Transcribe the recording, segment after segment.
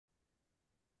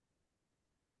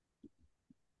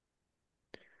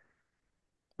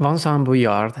Vincent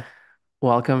Bouillard,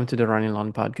 welcome to the Running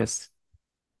Lawn podcast.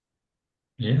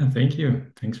 Yeah, thank you.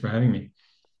 Thanks for having me.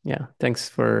 Yeah, thanks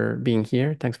for being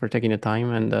here. Thanks for taking the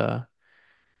time, and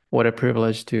what a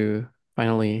privilege to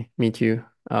finally meet you.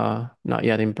 Not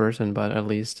yet in person, but at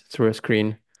least through a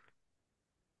screen.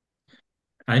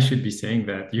 I should be saying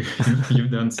that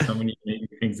you've done so many amazing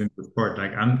things in the sport.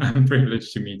 Like I'm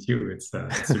privileged to meet you. It's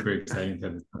super exciting to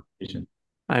have this conversation.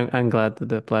 I'm glad that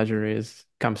the pleasure is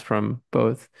comes from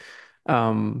both.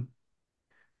 Um,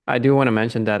 I do want to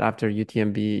mention that after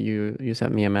UTMB, you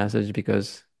sent me a message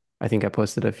because I think I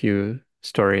posted a few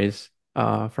stories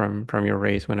from your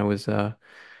race when I was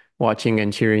watching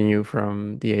and cheering you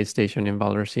from the aid station in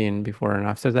Valdorcine before and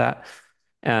after that.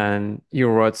 And you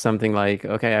wrote something like,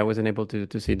 "Okay, I wasn't able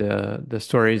to see the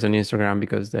stories on Instagram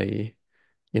because they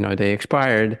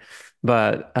expired,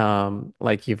 but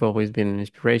like you've always been an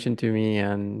inspiration to me,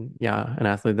 and yeah, an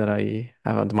athlete that I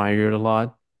have admired a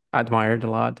lot.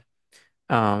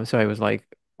 So I was like,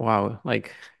 wow,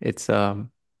 like it's yeah,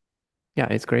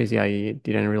 it's crazy. I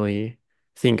didn't really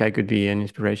think I could be an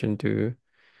inspiration to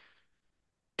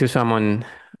someone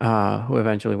who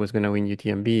eventually was going to win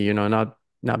UTMB,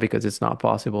 not because it's not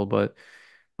possible, but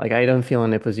like I don't feel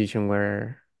in a position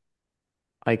where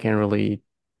I can really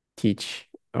teach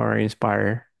or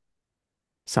inspire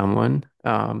someone.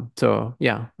 So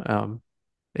yeah,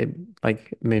 it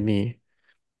like made me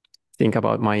think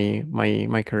about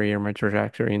my career, my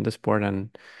trajectory in the sport,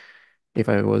 and if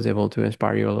I was able to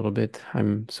inspire you a little bit,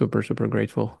 I'm super, super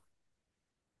grateful.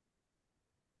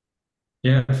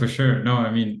 Yeah, for sure. No,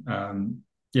 I mean,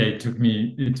 yeah, it took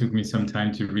me some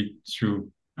time to read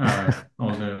through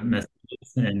all the messages,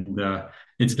 and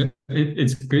it's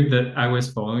good that I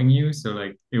was following you. So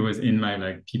like, it was in my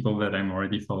like people that I'm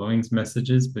already following's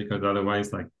messages, because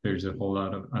otherwise, like, there's a whole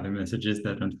lot of other messages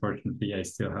that unfortunately I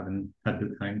still haven't had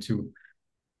the time to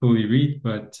fully read.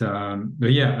 But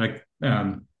yeah, like,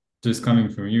 just coming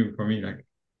from you, for me, like,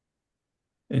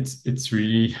 it's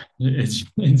really it's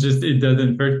just it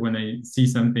doesn't hurt when I see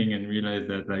something and realize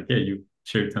that, like, yeah, you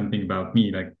shared something about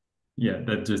me, like, yeah,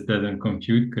 that just doesn't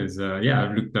compute, because yeah,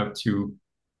 I've looked up to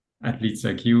athletes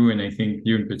like you, and I think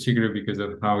you in particular, because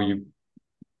of how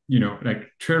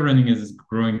like, trail running is a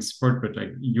growing sport, but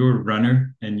like, you're a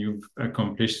runner and you've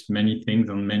accomplished many things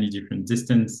on many different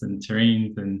distance and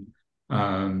terrains, and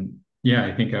yeah,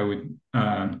 I think I would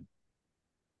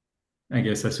I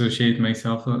guess, associate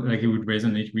myself, like, it would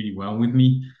resonate really well with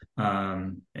me.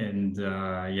 And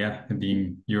yeah,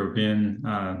 being European,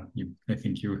 I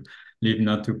think you live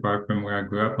not too far from where I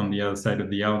grew up, on the other side of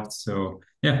the Alps. So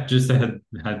yeah, just I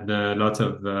had lots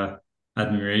of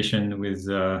admiration with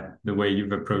the way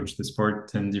you've approached the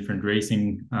sport and different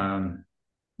racing,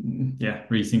 yeah,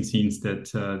 racing scenes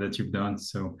that you've done.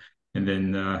 So, and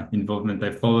then involvement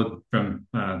I followed from,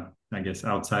 I guess,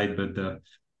 outside, but the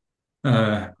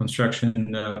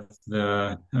construction of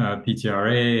the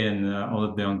PTRA, and all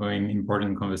of the ongoing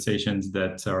important conversations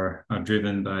that are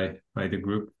driven by the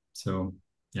group. So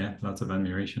yeah, lots of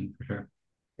admiration for sure.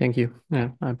 Thank you. Yeah,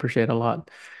 I appreciate it a lot.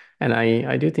 And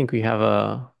I do think we have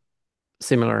a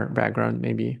similar background.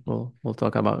 Maybe we'll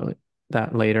talk about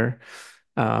that later.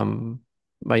 Um,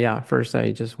 but yeah, first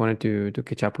I just wanted to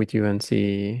catch up with you and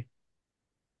see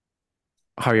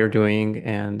how you're doing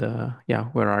and yeah,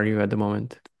 where are you at the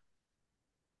moment?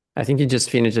 I think you just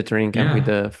finished a training camp with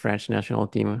Yeah. the French national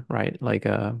team, right? Like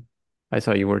I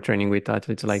saw you were training with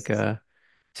athletes like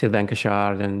Sylvain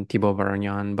Cachard and Thibaut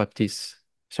Varognon, Baptiste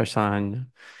Chassagne,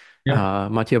 Yeah.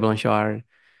 Mathieu Blanchard,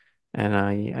 and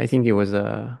I think it was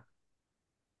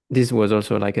this was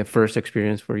also like a first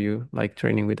experience for you, like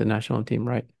training with the national team,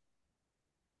 right?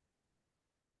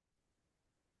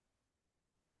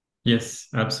 Yes,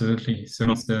 absolutely.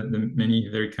 So it's the many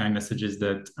very kind messages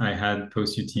that I had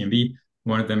post UTMB.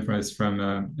 One of them was from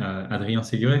Adrien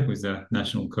Séguret, who's a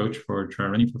national coach for trail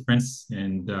running for France.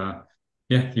 And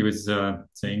yeah, he was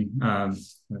saying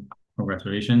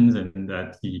congratulations, and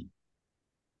that he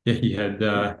had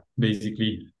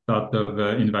basically thought of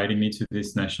inviting me to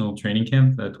this national training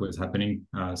camp that was happening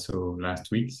so last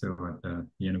week, so at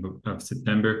the end of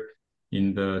September,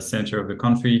 in the center of the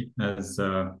country, as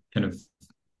kind of,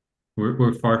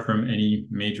 we're far from any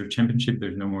major championship.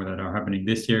 There's no more that are happening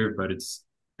this year, but it's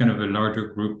kind of a larger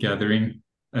group gathering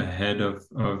ahead of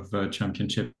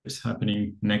championships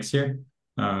happening next year,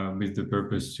 with the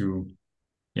purpose to,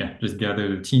 yeah, just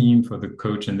gather the team, for the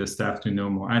coach and the staff to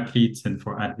know more athletes, and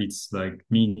for athletes like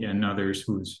me and others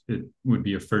who's it would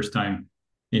be a first time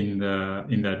in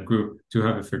that group, to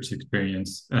have a first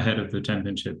experience ahead of the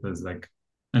championship, as like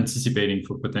anticipating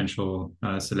for potential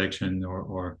selection,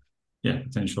 or yeah,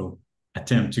 potential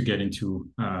attempt to get into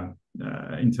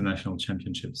international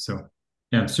championships. So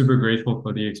yeah, I'm super grateful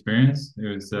for the experience. It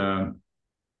was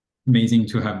amazing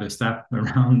to have the staff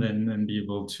around and be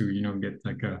able to, get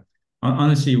like a,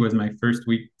 honestly, it was my first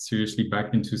week seriously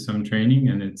back into some training,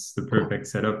 and it's the Cool. perfect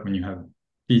setup when you have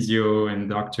physio and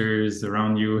doctors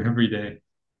around you every day.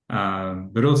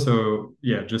 But also,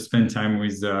 yeah, just spend time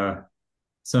with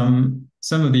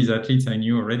some of these athletes I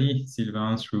knew already,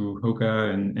 Sylvain through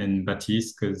Hoka and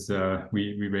Baptiste, because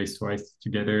we raced twice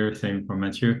together. Same for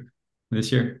Mathieu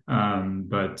this year.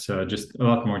 But just a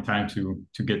lot more time to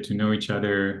get to know each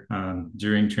other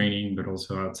during training, but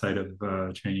also outside of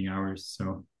training hours.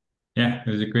 So yeah, it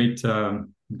was a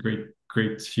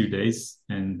great few days,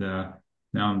 and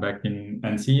now I'm back in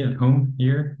Annecy at home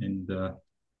here, and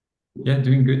yeah,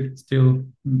 doing good. Still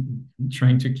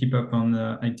trying to keep up on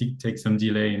I did take some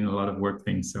delay in a lot of work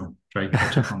things, so try to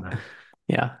catch up on that.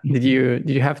 Yeah. Did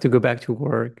you have to go back to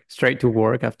work, straight to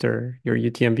work after your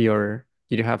UTMB, or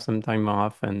did you have some time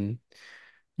off and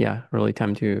yeah, really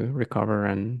time to recover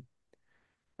and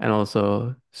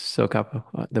also soak up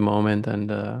the moment and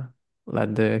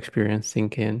let the experience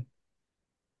sink in?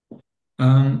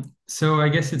 So I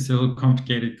guess it's a little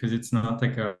complicated because it's not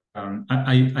like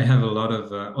I have a lot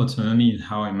of autonomy in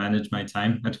how I manage my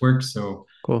time at work. So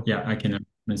Cool. yeah, I can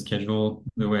schedule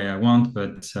the way I want,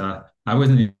 but I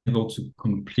wasn't able to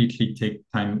completely take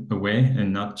time away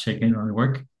and not check in on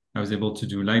work. I was able to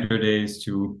do lighter days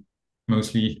to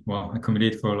mostly, well,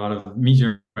 accommodate for a lot of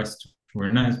measure requests, which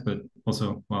were nice, but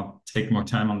also, well, take more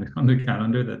time on the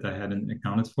calendar that I hadn't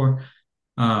accounted for.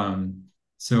 Um,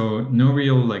 so no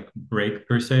real like break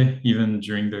per se. Even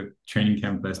during the training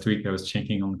camp last week, I was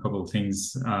checking on a couple of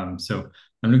things. So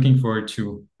I'm looking forward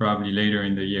to probably later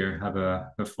in the year have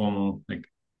a formal like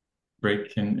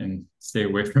break and stay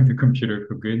away from the computer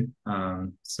for good.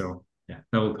 So yeah,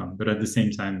 that will come. But at the same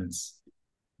time, it's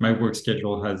my work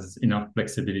schedule has enough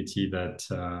flexibility that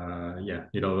yeah,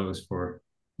 it allows for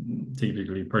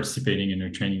typically participating in a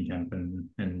training camp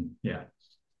and yeah.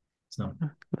 So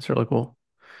That's really cool.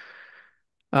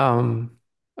 Um,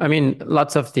 I mean,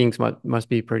 lots of things must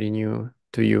be pretty new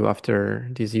to you after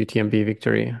this UTMB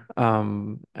victory.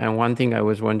 And one thing I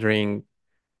was wondering,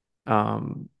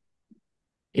 um,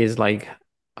 is like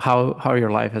how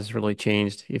your life has really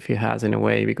changed, if it has in a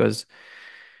way, because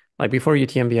like before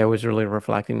UTMB, I was really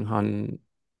reflecting on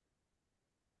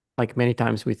like many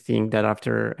times we think that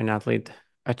after an athlete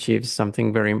achieves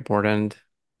something very important,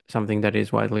 something that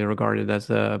is widely regarded as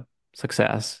a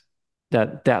success,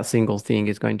 that that single thing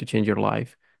is going to change your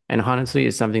life. And honestly,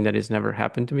 it's something that has never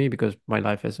happened to me because my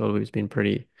life has always been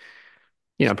pretty,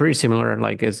 pretty similar.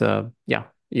 Like as a, yeah,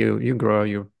 you grow,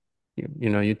 you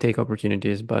take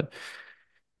opportunities, but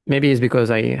maybe it's because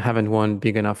I haven't won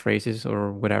big enough races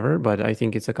or whatever, but I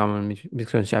think it's a common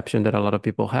misconception that a lot of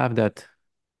people have that,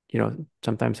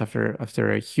 sometimes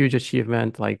after a huge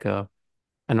achievement like an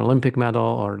Olympic medal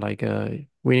or like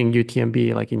winning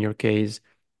UTMB, like in your case,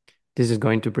 this is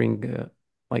going to bring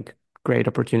like great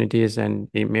opportunities and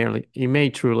it may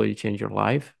truly change your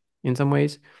life in some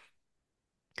ways.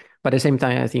 But at the same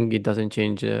time, I think it doesn't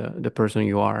change the person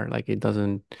you are. Like it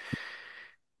doesn't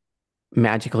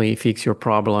magically fix your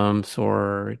problems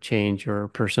or change your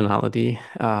personality.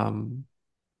 And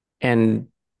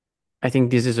I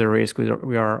think this is a risk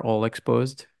we are all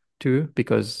exposed to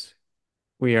because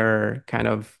we are kind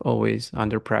of always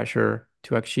under pressure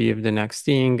to achieve the next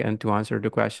thing and to answer the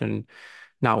question,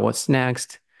 now what's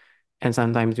next? And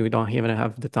sometimes we don't even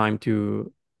have the time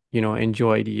to,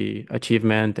 enjoy the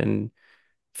achievement and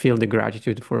feel the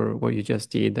gratitude for what you just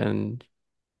did and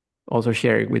also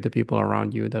share it with the people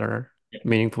around you that are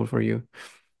meaningful for you.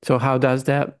 So how does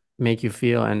that make you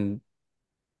feel? And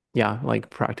yeah,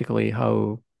 like practically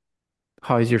how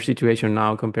is your situation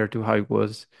now compared to how it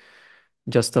was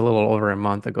just a little over a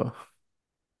month ago?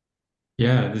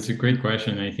 yeah, that's a great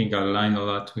question. I think I align a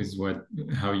lot with what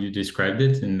how you described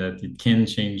it, and that it can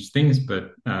change things,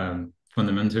 but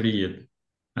fundamentally,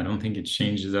 I don't think it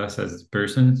changes us as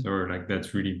persons, or like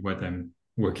that's really what I'm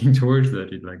working towards.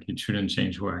 That it shouldn't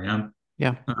change who I am.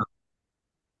 Yeah. Uh,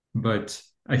 but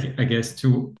I guess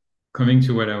to coming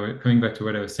back to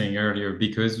what I was saying earlier,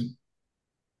 because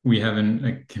we haven't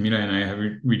like Camila and I have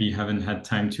really haven't had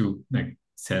time to like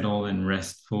settle and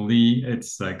rest fully.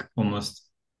 It's like almost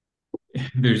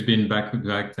there's been back to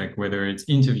back, like whether it's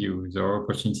interviews or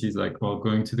opportunities, like well,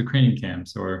 going to the training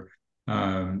camps, or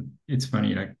it's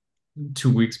funny, like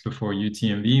 2 weeks before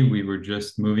UTMB, we were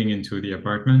just moving into the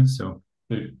apartment, so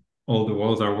all the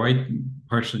walls are white,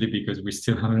 partially because we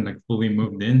still haven't like fully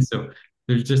moved in. So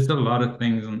there's just a lot of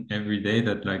things on every day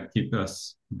that like keep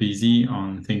us busy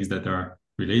on things that are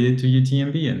related to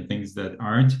UTMB and things that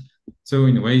aren't. So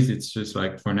in ways, it's just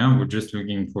like for now, we're just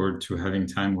looking forward to having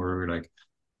time where we're like,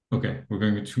 okay, we're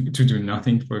going to do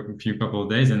nothing for a few couple of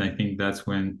days. And I think that's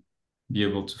when be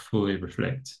able to fully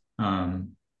reflect.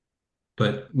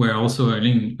 But where also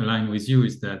align with you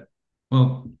is that, well,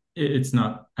 it's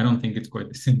not, I don't think it's quite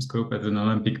the same scope as an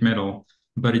Olympic medal,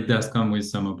 but it does come with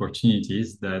some opportunities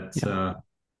that Yeah.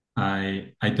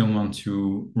 I don't want to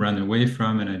run away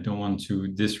from and I don't want to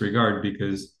disregard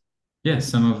because, yeah,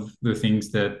 some of the things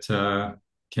that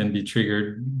can be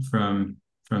triggered from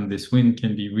this win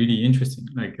can be really interesting.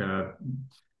 Like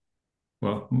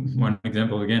well, one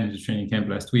example again is the training camp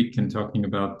last week and talking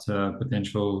about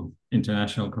potential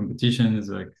international competitions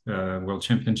like world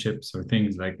championships or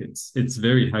things like it's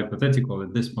very hypothetical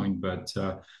at this point, but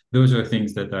those are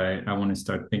things that I want to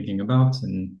start thinking about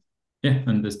and yeah,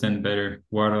 understand better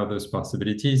what are those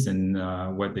possibilities and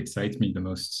what excites me the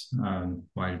most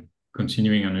while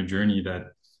continuing on a journey that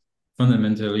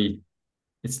fundamentally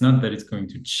it's not that it's going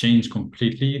to change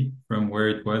completely from where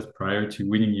it was prior to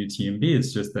winning UTMB.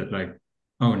 It's just that like,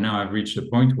 oh, now I've reached a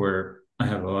point where I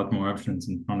have a lot more options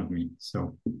in front of me.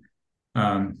 So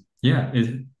yeah,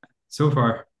 so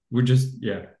far we're just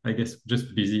yeah, I guess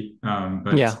just busy.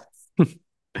 But Yeah.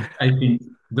 I think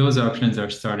those options are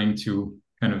starting to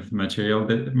kind of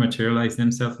materialize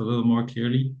themselves a little more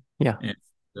clearly. Yeah,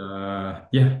 And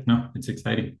yeah, no, it's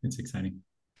exciting. It's exciting.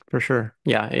 for sure.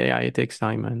 Yeah, it takes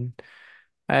time, and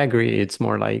I agree. It's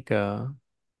more like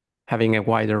having a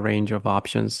wider range of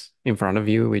options in front of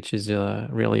you, which is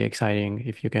really exciting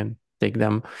if you can take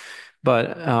them.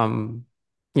 But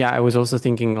yeah, I was also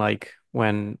thinking like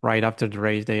when right after the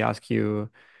race they ask you,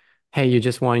 "Hey, you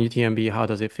just won UTMB. How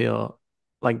does it feel?"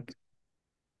 Like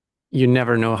you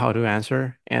never know how to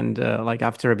answer. And like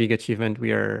after a big achievement,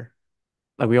 we are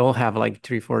like we all have like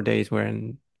 3, 4 days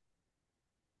when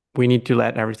we need to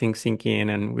let everything sink in,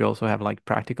 and we also have like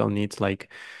practical needs like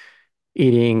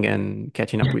eating and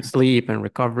catching up with sleep and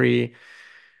recovery.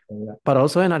 Yeah. But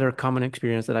also another common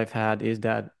experience that I've had is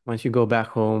that once you go back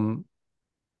home,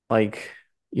 like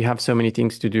you have so many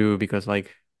things to do because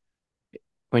like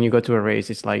when you go to a race,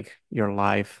 it's like your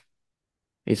life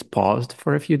is paused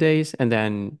for a few days and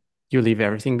then you leave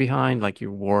everything behind, like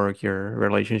your work, your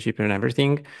relationship and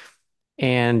everything.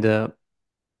 And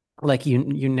like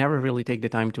you never really take the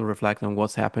time to reflect on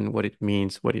what's happened, what it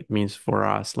means for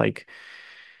us. Like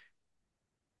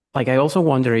I also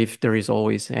wonder if there is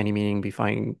always any meaning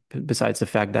behind besides the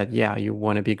fact that yeah, you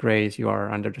won a big race, you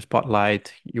are under the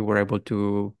spotlight, you were able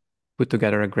to put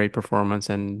together a great performance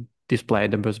and display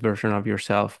the best version of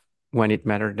yourself when it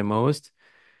mattered the most.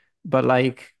 But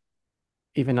like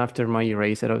even after my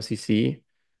race at OCC,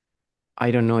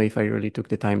 I don't know if I really took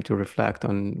the time to reflect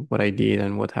on what I did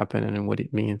and what happened and what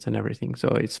it means and everything. So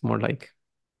it's more like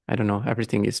I don't know,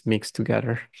 everything is mixed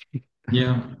together.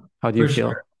 Yeah, How do you for sure.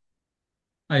 feel?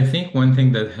 I think one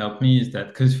thing that helped me is that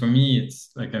because for me,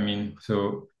 it's like, I mean,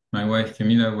 so my wife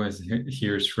Camila was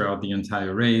here throughout the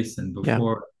entire race, and Yeah.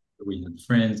 before we had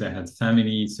friends, I had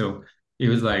family. So it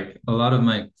was like a lot of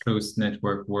my close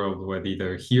network world were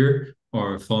either here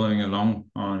or following along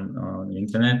on the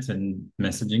internet and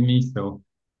messaging me. So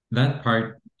that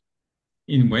part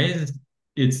in ways,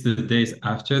 it's the days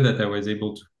after that I was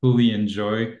able to fully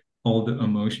enjoy all the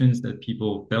emotions that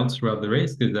people felt throughout the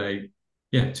race because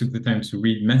yeah, took the time to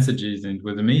read messages and it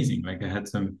was amazing. Like I had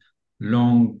some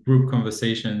long group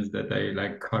conversations that I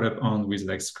like caught up on with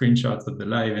like screenshots of the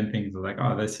live and things like,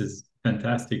 oh, this is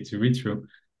fantastic to read through.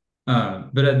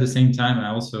 But at the same time, I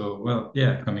also, well,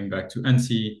 yeah, coming back to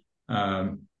Annecy,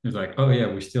 it was like, oh yeah,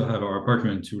 we still have our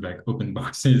apartment to like open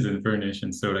boxes and furnish.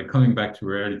 And so like coming back to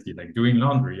reality, like doing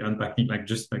laundry, unpacking, like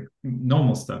just like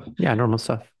normal stuff. Yeah, normal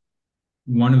stuff.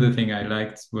 One of the thing I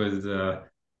liked was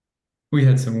we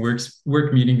had some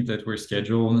work meetings that were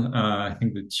scheduled, I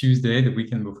think the Tuesday, the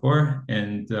weekend before.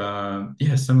 And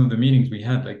yeah, some of the meetings we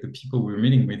had, like the people we were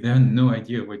meeting with, they had no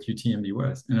idea what UTMB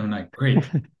was. And I'm like, great,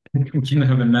 we can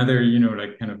have another,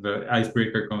 like kind of the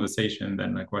icebreaker conversation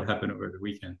than like what happened over the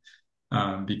weekend.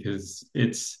 Because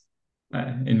it's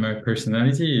in my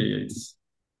personality, it's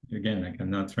again, like I'm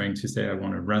not trying to say I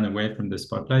want to run away from the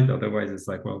spotlight. Otherwise, it's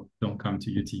like, well, don't come to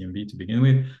UTMB to begin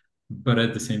with. But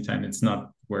at the same time, it's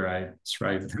not where I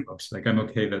strive the most. Like I'm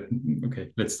okay that okay,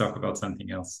 let's talk about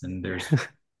something else. And there's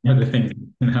other things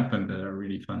that can happen that are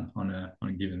really fun on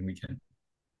a given weekend.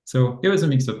 So it was a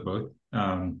mix of both.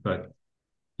 But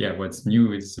yeah, what's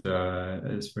new is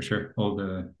for sure all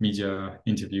the media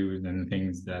interviews and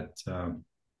things that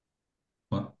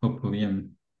well, hopefully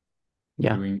I'm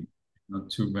Yeah. doing not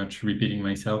too much repeating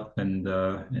myself and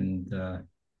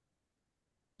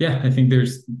yeah, I think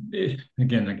there's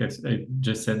again, like I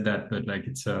just said that, but like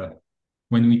it's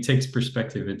when we take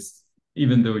perspective, it's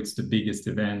even though it's the biggest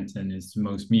event and it's the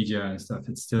most media and stuff,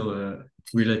 it's still a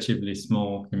relatively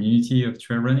small community of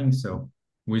trail running. So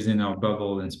within our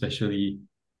bubble, and especially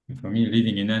for me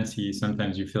living in Nancy,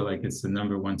 sometimes you feel like it's the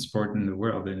number one sport in the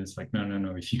world, and it's like no, no,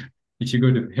 no. If you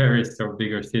go to Paris or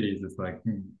bigger cities, it's like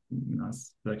no,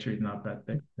 it's actually not that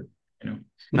big, but, you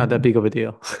Not that know. big of a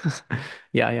deal.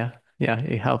 Yeah, yeah, yeah.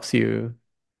 It helps you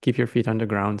keep your feet on the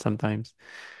ground sometimes.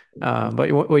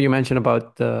 But what you mentioned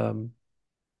about the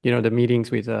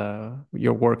meetings with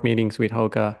your work meetings with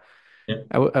Hoka, Yeah,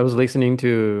 I was listening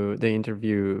to the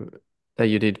interview that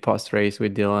you did post race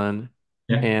with Dylan,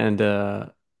 yeah, and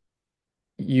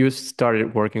you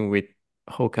started working with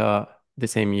Hoka the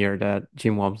same year that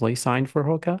Jim Walmsley signed for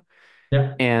Hoka.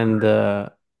 yeah, And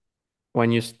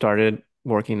when you started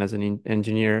working as an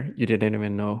engineer, you didn't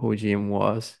even know who Jim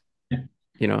was,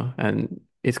 yeah. and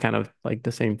it's kind of like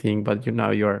the same thing, but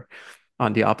you're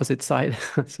on the opposite side.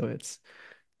 So it's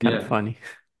kind of Yeah. funny.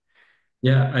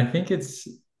 Yeah, I think it's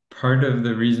part of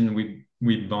the reason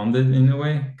we bonded in a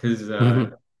way because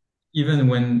Hmm. even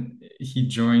when he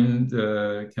joined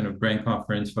the kind of brain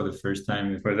conference for the first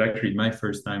time, it was actually my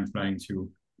first time flying to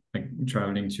like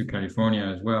traveling to California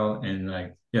as well. And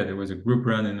like, yeah, there was a group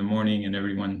run in the morning, and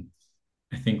everyone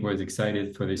I think was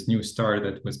excited for this new star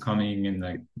that was coming and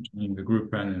like joining the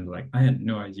group run. And like, I had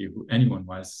no idea who anyone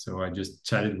was, so I just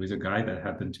chatted with a guy that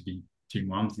happened to be Jim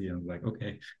Wamsley, and I was like,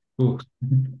 okay, cool.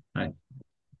 I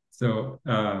so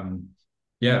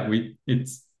yeah, we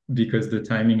it's because the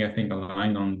timing I think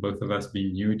aligned on both of us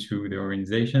being new to the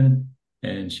organization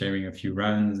and sharing a few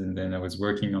runs, and then I was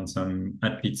working on some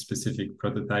athlete specific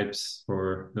prototypes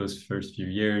for those first few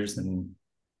years, and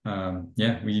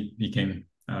yeah, we became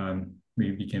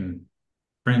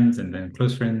friends, and then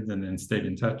close friends, and then stayed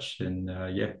in touch, and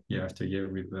yeah, year after year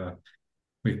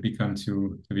we've become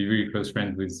to be really close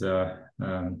friends with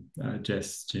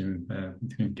Jess, Jim,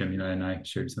 between Camila and I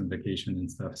shared some vacation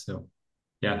and stuff. So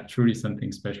yeah, truly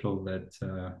something special that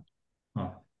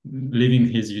living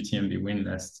his UTMB win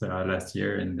last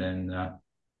year, and then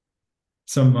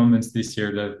some moments this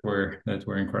year that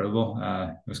were incredible.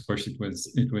 Of course, it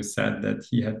was sad that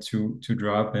he had to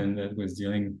drop and that he was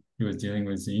dealing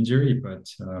with the injury, but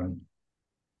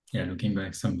yeah, looking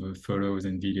back some of the photos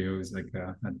and videos like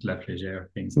at La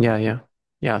Flégère, things like Yeah, yeah,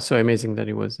 yeah. So amazing that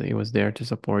he was there to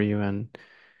support you, and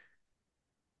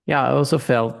yeah, I also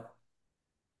felt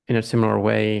in a similar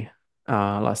way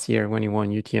last year when he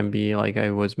won UTMB. Like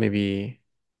I was maybe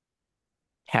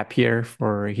happier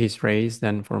for his race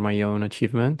than for my own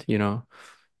achievement.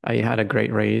 I had a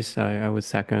great race. I was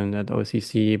second at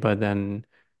OCC, but then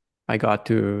I got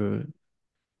to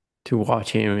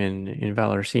watch him in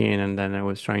Valenciennes, and then I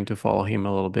was trying to follow him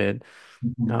a little bit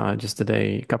that. just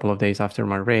a couple of days after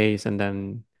my race, and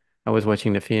then I was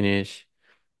watching the finish,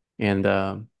 and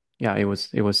yeah, it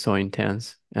was so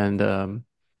intense. And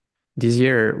this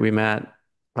year we met,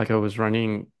 like I was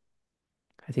running.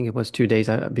 I think it was 2 days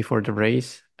before the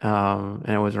race, and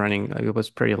I was running. Like, it was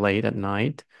pretty late at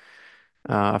night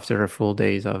after a full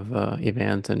days of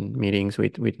events and meetings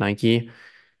with Nike.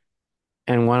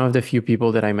 And one of the few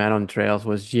people that I met on trails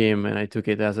was Jim, and I took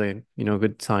it as a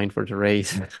good sign for the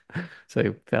race. So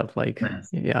it felt like, Nice.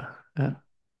 yeah, a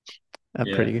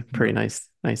Yeah. pretty nice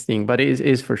thing. But it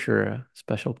is for sure a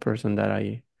special person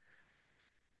that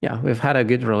yeah, we've had a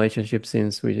good relationship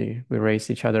since we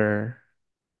raced each other.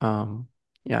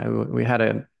 Yeah, we had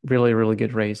a really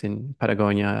good race in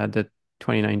Patagonia at the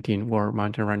 2019 World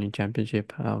Mountain Running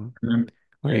Championship, where Yeah,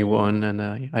 he yeah. won, and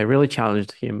I really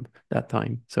challenged him that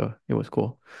time, so it was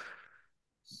cool.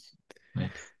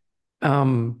 Nice.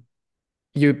 Um,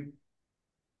 you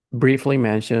briefly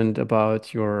mentioned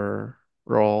about your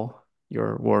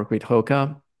your work with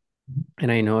Hoka,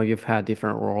 and I know you've had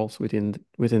different roles within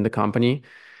the company,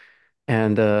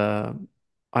 and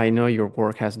I know your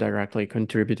work has directly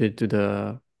contributed to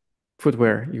the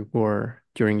footwear you wore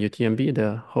during UTMB,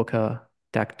 the Hoka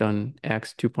Tecton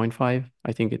X 2.5.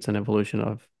 I think it's an evolution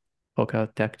of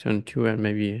Hoka Tecton 2 and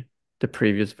maybe the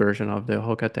previous version of the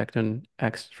Hoka Tecton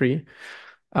X3.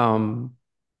 Um,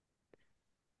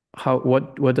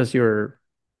 what does your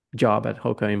job at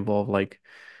Hoka involve? Like,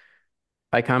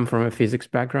 I come from a physics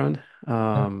background,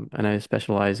 and I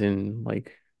specialize in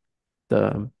like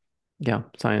the yeah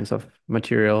science of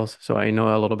materials, so I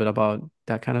know a little bit about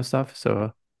that kind of stuff.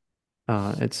 So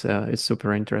it's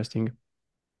super interesting.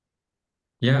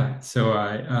 Yeah, so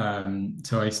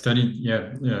I studied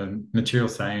material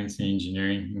science and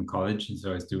engineering in college, and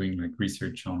so I was doing like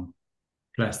research on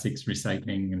plastics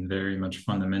recycling and very much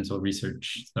fundamental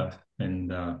research stuff.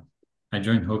 And I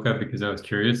joined Hoka because I was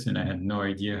curious and I had no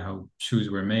idea how shoes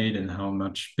were made and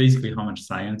basically how much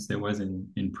science there was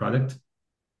in product.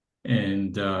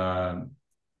 And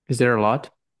Is there a lot?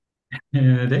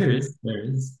 yeah, there is,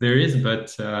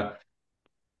 but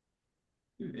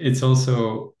it's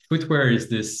also footwear is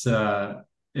this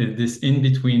in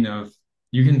between of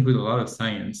you can put a lot of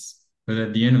science, but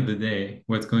at the end of the day,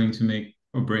 what's going to make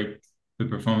or break the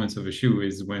performance of a shoe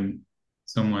is when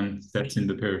someone steps in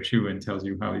the pair of shoe and tells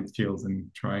you how it feels and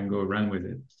try and go run with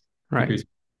it. Right. Because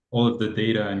all of the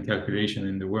data and calculation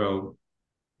in the world,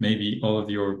 maybe all of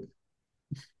your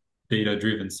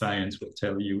data-driven science will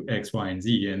tell you X, Y, and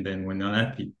Z, and then when an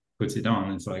athlete puts it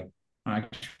on, it's like,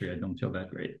 actually, I don't feel that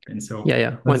great. And so Yeah,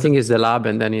 yeah. One that's thing is the lab,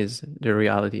 and then is the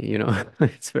reality, you know.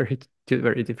 It's two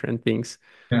very different things.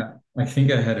 Yeah, I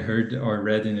think I had heard or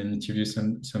read in an interview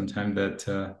sometime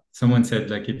that someone said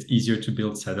like it's easier to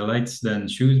build satellites than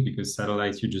shoes because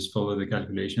satellites you just follow the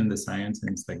calculation, the science,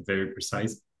 and it's like very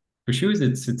precise. For shoes,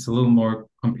 it's a little more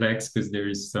complex because there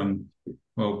is some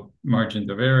margins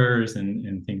of errors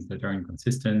and things that are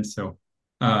inconsistent. So,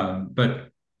 but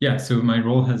yeah, so my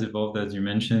role has evolved as you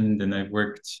mentioned, and I've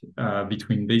worked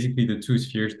between basically the two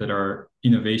spheres that are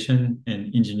innovation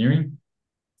and engineering.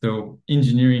 So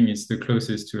engineering is the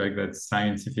closest to like that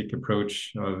scientific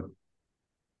approach of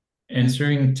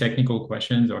answering technical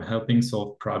questions or helping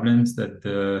solve problems that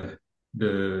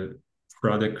the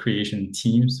product creation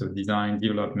team, so design,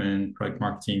 development, product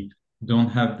marketing, don't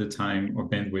have the time or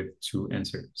bandwidth to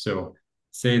answer. So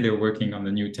say they're working on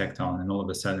the new tecton and all of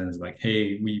a sudden it's like,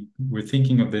 hey, we're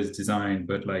thinking of this design,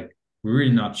 but like we're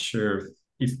really not sure if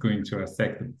it's going to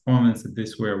affect the performance of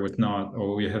this way or whatnot,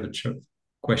 or we have a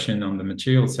question on the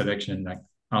material selection, like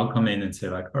I'll come in and say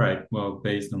like, all right, well,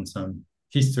 based on some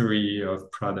history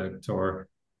of product or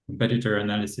competitor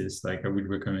analysis, like I would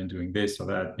recommend doing this or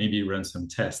that, maybe run some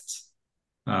tests.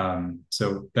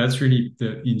 So that's really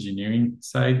the engineering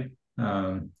side.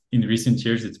 In recent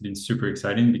years, it's been super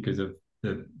exciting because of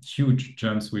the huge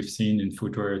jumps we've seen in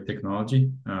footwear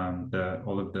technology.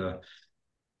 All of the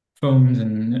foams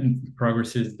and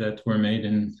progresses that were made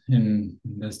in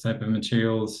this type of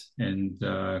materials and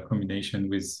combination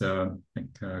with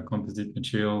composite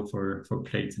material for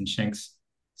plates and shanks.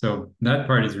 So that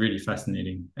part is really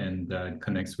fascinating and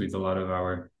connects with a lot of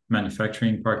our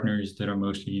manufacturing partners that are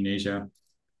mostly in Asia.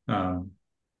 Um,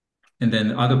 and then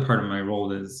the other part of my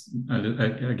role is,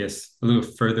 I guess, a little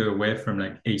further away from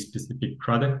like a specific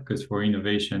product, because for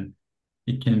innovation,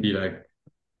 it can be like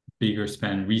bigger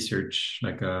span research,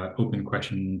 like a open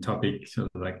question topic. So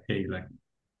like, hey, like,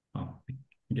 oh,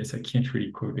 I guess I can't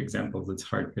really quote examples. It's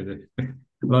hard because a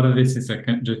lot of this is like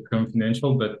just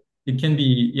confidential, but it can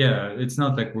be, yeah, it's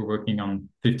not like we're working on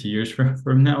 50 years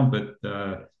from now, but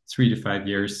 3 to 5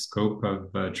 years scope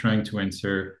of trying to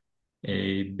answer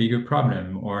a bigger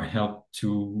problem or help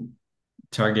to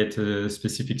target a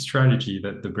specific strategy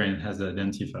that the brand has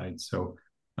identified. So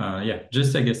yeah,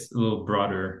 just I guess a little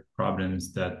broader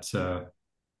problems that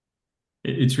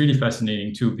it's really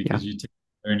fascinating too Yeah. because you take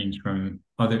learnings from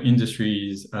other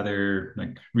industries, other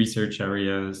like research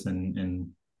areas, and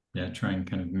yeah, try and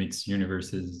kind of mix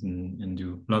universes and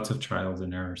do lots of trials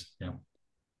and errors. Yeah.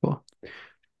 Cool.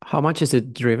 How much is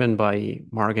it driven by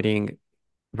marketing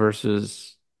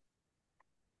versus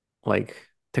like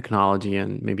technology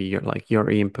and maybe your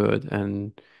input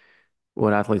and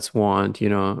what athletes want, you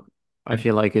know? I Yeah.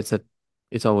 feel like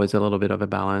it's always a little bit of a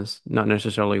balance, not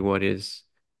necessarily what is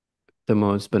the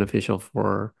most beneficial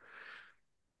for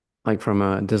like from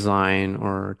a design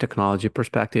or technology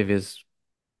perspective is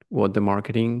what the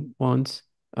marketing wants.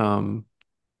 Um,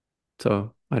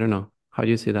 so I don't know. How do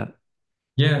you see that?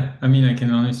 Yeah, I mean, I can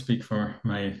only speak for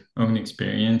my own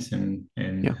experience and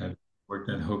Yeah. have worked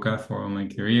at Hoka for all my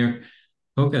career.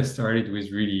 Hoka started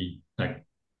with really like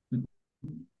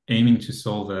aiming to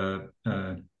solve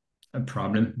a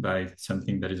problem by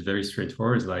something that is very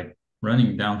straightforward. Is like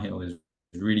running downhill is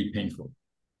really painful.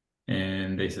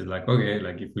 And they said like, okay,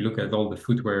 like if we look at all the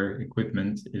footwear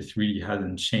equipment, it really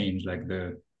hasn't changed. Like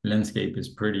the landscape is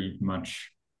pretty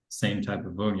much same type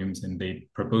of volumes. And they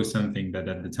proposed something that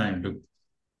at the time looked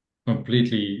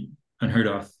completely unheard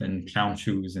of and clown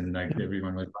shoes and like Yeah.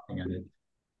 everyone was laughing at it.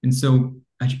 And so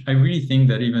I really think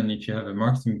that even if you have a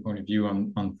marketing point of view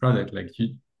on product, like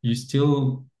you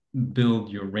still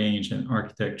build your range and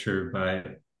architecture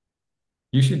by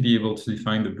you should be able to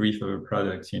define the brief of a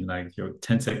product in like your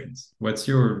 10 seconds. What's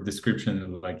your description of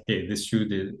like, hey,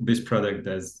 this product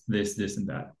does this, this, and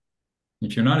that.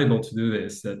 If you're not able to do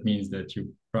this, that means that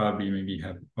you probably maybe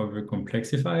have over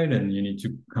complexified and you need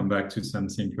to come back to some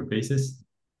simpler basis.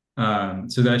 So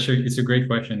it's a great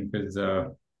question because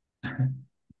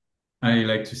I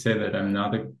like to say that I'm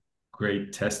not a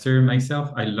great tester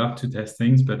myself. I love to test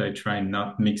things, but I try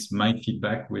not mix my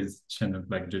feedback with kind of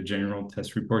like the general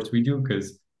test reports we do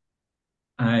because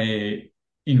I,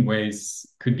 in ways,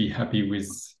 could be happy with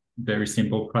very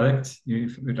simple product.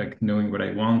 If, like knowing what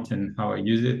I want and how I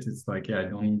use it, it's like, yeah, I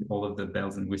don't need all of the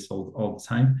bells and whistles all the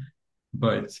time.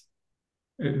 But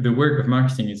the work of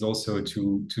marketing is also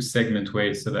to segment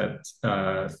ways so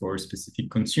that for specific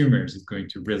consumers it's going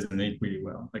to resonate really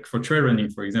well. Like for trail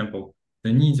running, for example,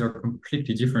 the needs are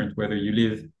completely different whether you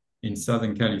live in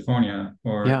Southern California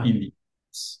or Yeah. in the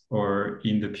or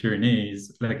in the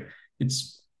Pyrenees. Like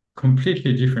it's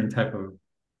completely different type of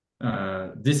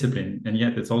discipline, and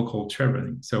yet it's all called trail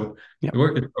running. So Yeah. the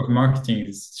work of marketing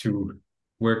is to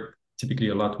work typically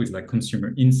a lot with like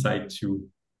consumer insight to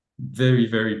very,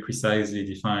 very precisely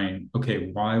define, okay,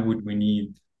 why would we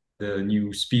need the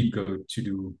new speed coat to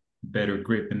do better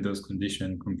grip in those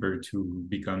conditions compared to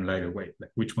become lighter weight?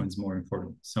 Like which one's more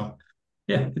important? So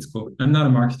yeah, it's cool. I'm not a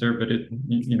marketer, but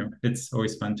it's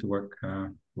always fun to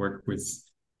work with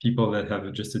people that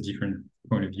have just a different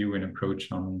point of view and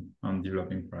approach on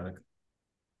developing product.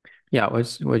 Yeah,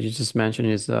 what you just mentioned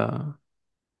is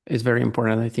very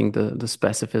important. I think the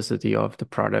specificity of the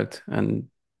product and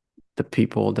the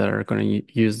people that are going to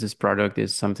use this product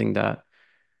is something that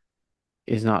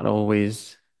is not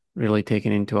always really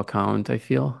taken into account, I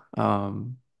feel.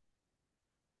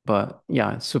 But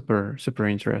yeah, it's super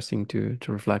interesting to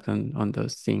reflect on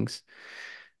those things.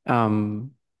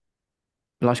 Um,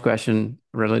 Last question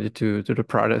related to the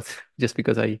product, just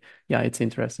because yeah, it's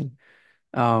interesting.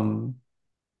 Um,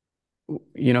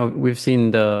 we've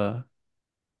seen the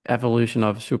evolution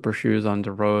of super shoes on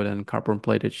the road and carbon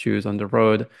plated shoes on the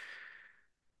road.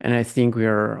 And I think we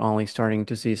are only starting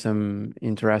to see some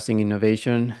interesting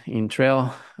innovation in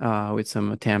trail with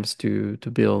some attempts to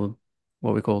build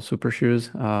what we call super shoes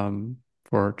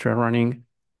for trail running.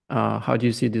 How do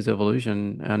you see this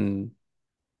evolution? And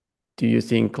do you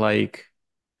think like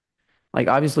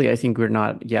obviously I think we're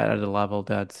not yet at the level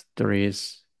that there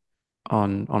is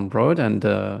on road and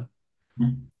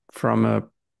from a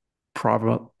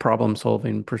problem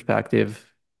solving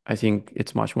perspective, I think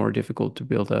it's much more difficult to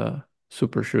build a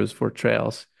super shoes for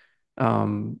trails.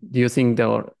 Do you think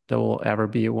there will ever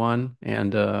be one?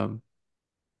 And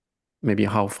maybe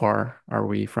how far are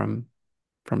we from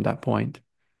that point?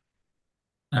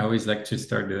 I always like to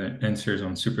start the answers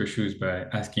on super shoes by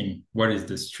asking what is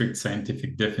the strict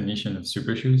scientific definition of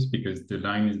super shoes because the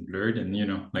line is blurred and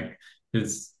like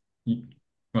it's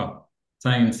well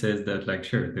science says that like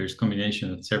sure there's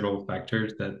combination of several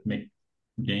factors that make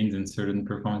gains in certain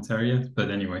performance areas,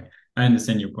 but anyway, I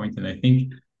understand your point and I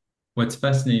think what's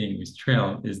fascinating with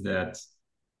trail is that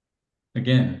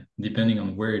again depending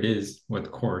on where it is,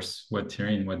 what course, what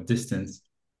terrain, what distance,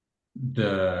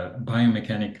 the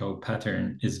biomechanical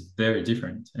pattern is very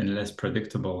different and less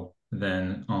predictable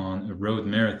than on a road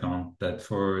marathon that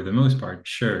for the most part,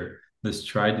 sure, the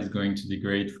stride is going to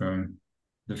degrade from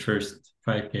the first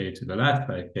 5K to the last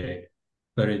 5K,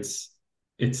 but it's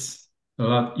a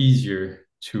lot easier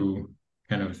to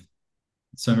kind of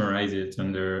summarize it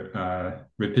under a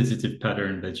repetitive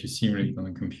pattern that you simulate on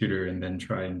a computer and then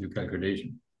try and do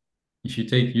calculation. If you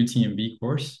take UTMB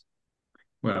course,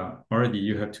 well, already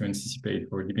you have to anticipate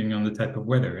for depending on the type of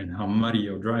weather and how muddy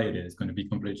or dry it is going to be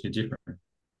completely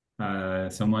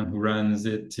different. Someone who runs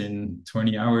it in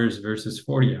 20 hours versus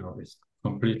 40 hours,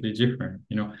 completely different,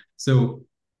 So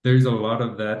there's a lot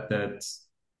of that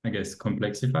I guess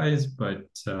complexifies, but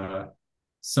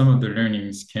some of the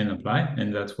learnings can apply.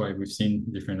 And that's why we've seen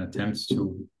different attempts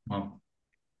to, well,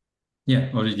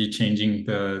 yeah, already changing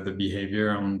the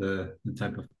behavior on the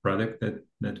type of product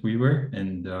that we were.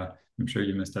 And I'm sure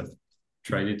you must have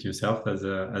tried it yourself as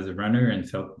a runner and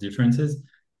felt differences.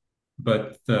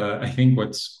 But I think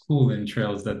what's cool in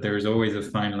trail is that there's always a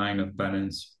fine line of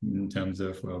balance in terms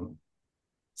of well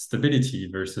stability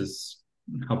versus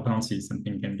how bouncy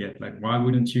something can get. Like, why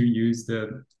wouldn't you use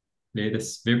the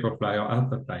latest Vaporfly or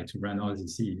Alphafly to run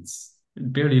RZC? It's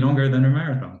barely longer than a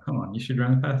marathon. Come on, you should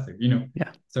run faster.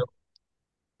 Yeah. So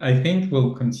I think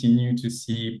we'll continue to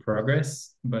see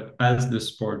progress, but as the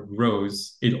sport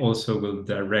grows, it also will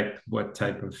direct what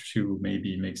type of shoe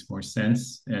maybe makes more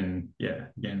sense. And yeah,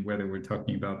 again, whether we're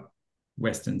talking about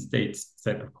Western States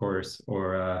type of course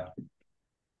or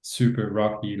super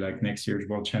rocky like next year's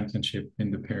World Championship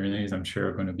in the Pyrenees, I'm sure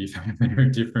are going to be very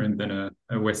different than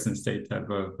a Western State type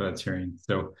of terrain.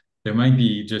 So there might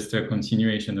be just a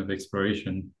continuation of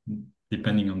exploration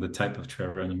depending on the type of trail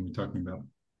running we're talking about.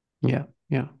 Yeah.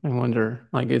 Yeah. I wonder,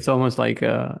 like it's almost like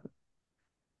for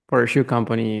a shoe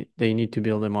company, they need to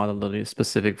build a model that is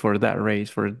specific for that race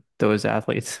for those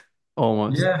athletes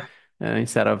almost, Yeah,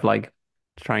 instead of like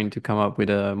trying to come up with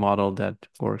a model that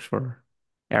works for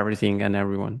everything and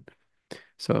everyone.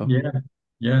 So yeah,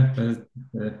 yeah. Uh,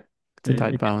 it's a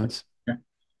tight it, balance. yeah,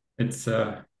 it's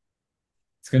uh,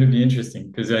 it's going to be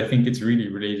interesting because I think it's really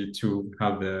related to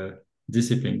how the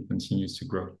discipline continues to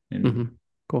grow and Hmm.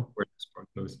 Cool. where the sport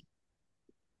goes.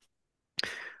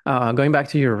 Going back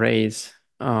to your race,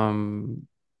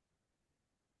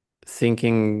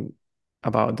 thinking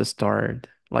about the start,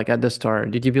 like at the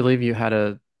start, did you believe you had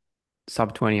a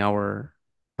sub 20-hour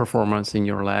performance in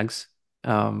your legs?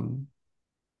 Um,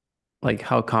 like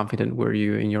how confident were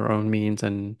you in your own means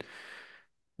and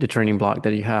the training block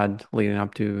that you had leading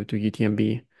up to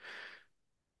UTMB?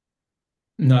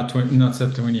 Not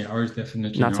sub 20 hours,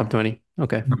 definitely Not sub no. 20.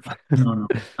 Okay. No, no, no.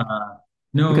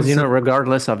 No, Because, you so know,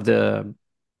 regardless of the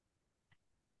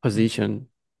position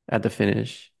at the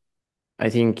finish, I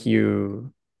think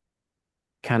you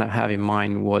kind of have in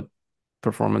mind what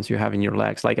performance you have in your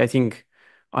legs. Like, I think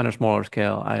on a smaller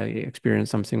scale, I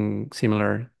experienced something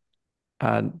similar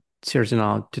at Sierre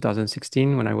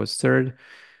 2016 when I was third,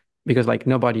 because like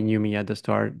nobody knew me at the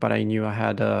start, but I knew I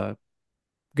had a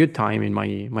good time in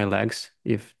my legs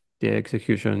if the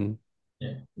execution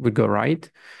yeah, would go right.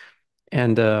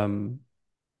 And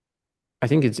I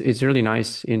think it's really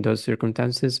nice in those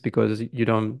circumstances because you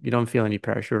don't feel any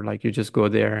pressure. Like you just go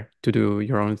there to do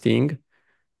your own thing.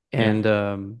 yeah,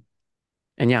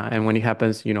 And yeah, and when it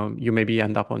happens, you know, you maybe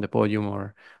end up on the podium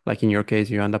or like in your case,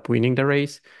 you end up winning the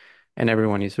race and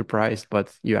everyone is surprised,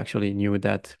 but you actually knew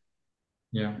that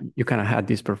yeah. you kind of had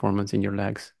this performance in your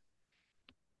legs.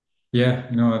 Yeah,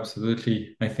 no,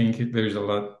 absolutely. I think there's a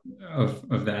lot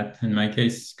of that in my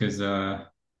case because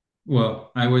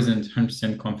well, I wasn't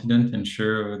 100% confident and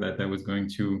sure that I was going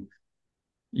to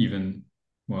even,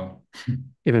 well,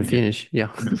 Even I guess finish,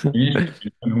 yeah. even finish. I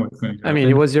don't know what's going to I mean,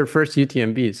 it happen. was your first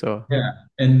UTMB, so Yeah,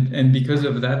 and because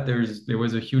of that, there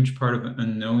was a huge part of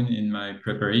unknown in my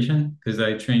preparation because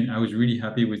I was really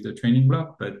happy with the training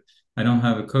block, but I don't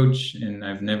have a coach and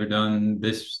I've never done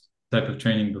this type of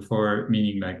training before,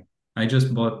 meaning like I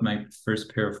just bought my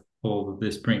first pair of poles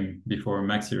this spring before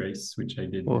Maxi Race, which I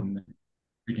did oh, in the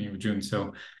beginning of June.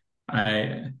 So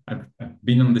I've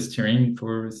been on this terrain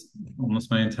for almost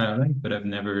my entire life, but I've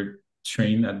never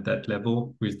trained at that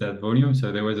level with that volume.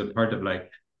 So there was a part of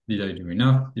like, did I do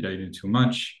enough? Did I do too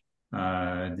much?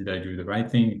 Did I do the right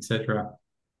thing, etc.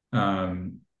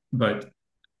 Um, but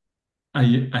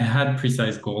I had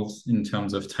precise goals in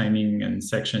terms of timing and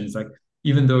sections. Like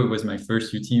even though it was my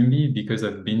first UTMB, because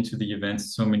I've been to the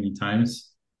events so many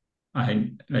times,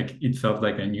 I like it felt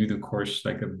like I knew the course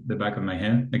like the back of my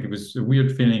hand. Like it was a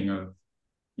weird feeling of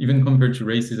even compared to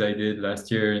races I did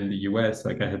last year in the US,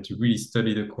 like I had to really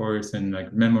study the course and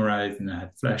like memorize and I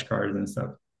had flashcards and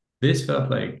stuff. This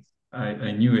felt like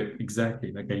I knew it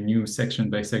exactly. Like I knew section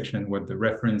by section what the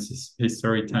references,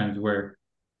 history times were.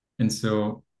 And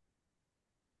so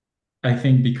I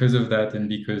think because of that and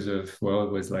because of, well,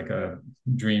 it was like a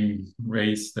dream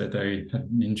race that I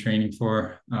had been training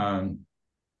for.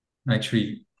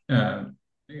 Actually,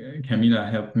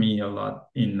 Camila helped me a lot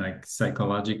in like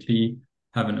psychologically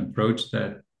have an approach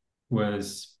that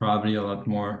was probably a lot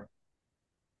more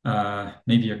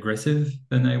maybe aggressive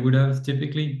than I would have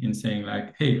typically in saying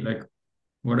like, hey, like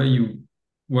what are you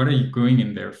what are you going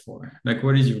in there for? Like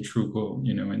what is your true goal?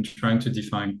 You know, and trying to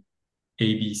define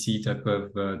ABC type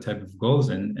of goals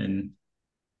and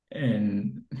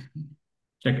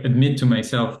like admit to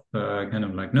myself kind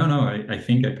of like no, I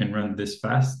think I can run this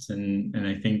fast and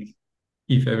I think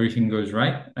if everything goes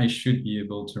right, I should be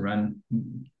able to run.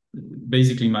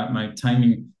 Basically, my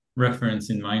timing reference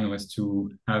in mind was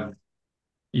to have,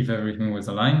 if everything was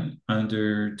aligned,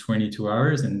 under 22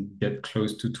 hours and get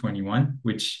close to 21,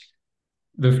 which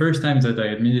the first times that I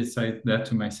admitted that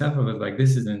to myself, I was like,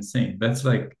 this is insane. That's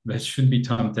like, that should be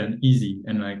top 10 easy.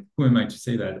 And like, who am I to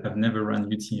say that? I've never run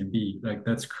UTMB. Like,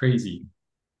 that's crazy.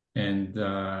 And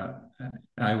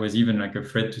I was even like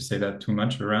afraid to say that too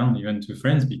much around, even to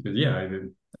friends, because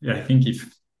I think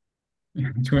if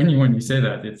to anyone you say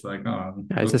that, it's like, oh,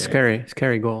 yeah, it's a okay,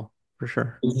 scary goal for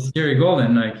sure. it's a scary goal,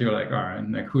 and like you're like, all right,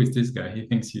 like who is this guy? He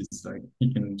thinks he's like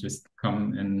he can just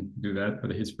come and do that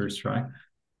for his first try.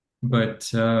 But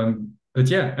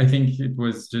yeah, I think it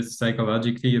was just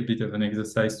psychologically a bit of an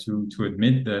exercise to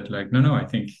admit that like, no, I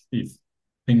think if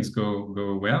things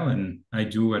go well and I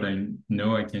do what I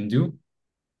know I can do,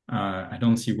 I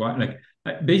don't see why. Like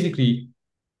basically,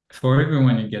 for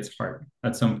everyone, it gets hard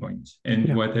at some point. And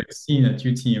Yeah. what I've seen at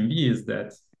UTMB is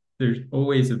that there's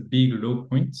always a big low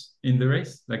point in the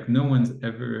race. Like no one's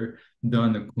ever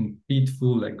done a complete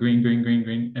full like green, green, green,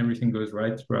 green. Everything goes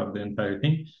right throughout the entire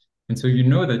thing. And so you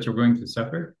know that you're going to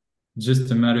suffer.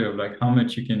 Just a matter of like how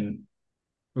much you can,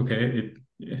 okay,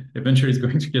 it eventually is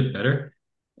going to get better.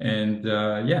 And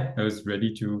yeah, I was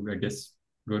ready to, I guess,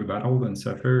 go to battle and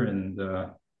suffer. And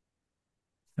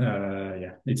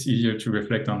yeah, it's easier to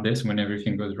reflect on this when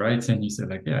everything goes right. And you said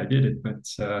like, yeah, I did it. But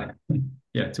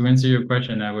yeah, to answer your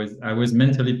question, I was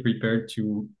mentally prepared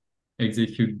to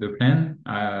execute the plan,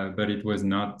 but it was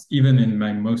not even in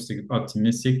my most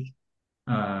optimistic.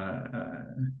 Uh,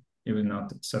 it was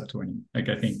not sub 20. Like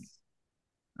I think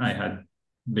I had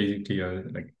basically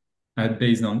like I had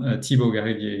based on Thibaut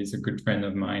Garivier is a good friend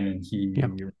of mine, and Yeah.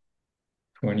 he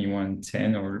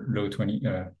 21:10 or low 20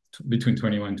 between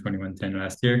 21 and 21:10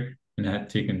 last year, and I had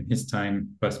taken his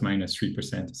time plus minus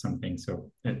 3% or something.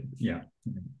 So yeah,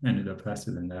 ended up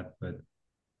faster than that, but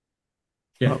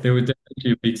yeah, Well, there was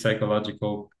definitely a big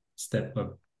psychological step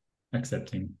of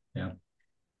accepting. Yeah.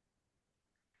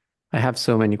 I have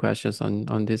so many questions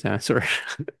on this answer.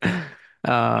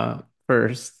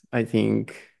 First, I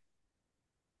think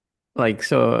like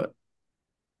so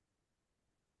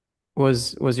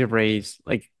was your race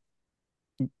like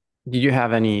did you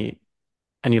have any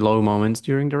low moments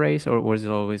during the race or was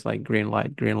it always like green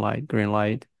light, green light, green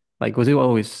light? Like was it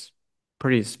always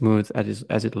pretty smooth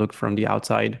as it looked from the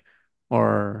outside?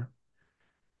 Or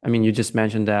I mean you just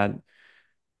mentioned that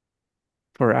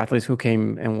for athletes who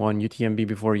came and won UTMB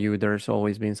before you, there's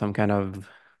always been some kind of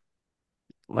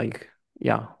like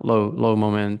yeah, low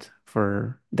moment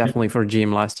for definitely for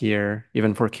Jim last year,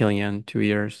 even for Killian 2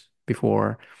 years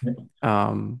before.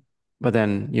 Um, but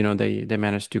then, you know, they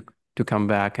managed to come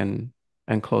back and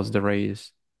close the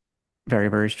race very,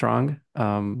 very strong.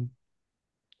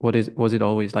 Was it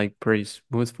always like pretty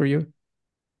smooth for you?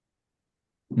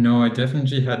 No, I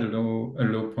definitely had a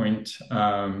low point,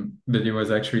 but it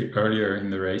was actually earlier in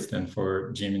the race than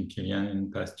for Jim and Kilian in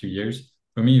the past 2 years.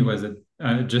 For me, it was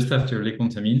just after Les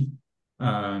Contamines.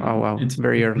 Oh wow, It's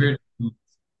very early. weird.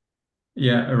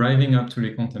 Yeah, arriving up to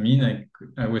Les Contamines,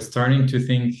 I was starting to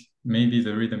think maybe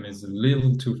the rhythm is a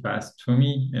little too fast for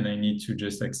me, and I need to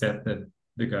just accept that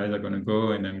the guys are going to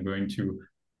go and I'm going to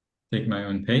take my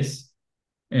own pace.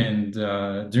 And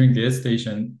during the aid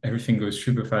station, everything goes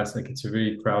super fast. Like it's a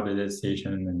really crowded aid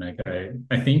station, and like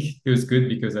I think it was good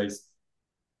because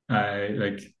I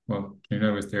like well,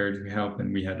 was there to help,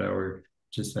 and we had our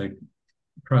just like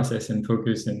process and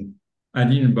focus, and I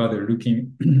didn't bother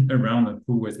looking around at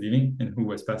who was leaving and who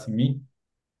was passing me.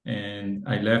 And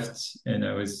I left, and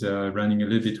I was running a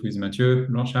little bit with Mathieu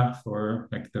Blanchard for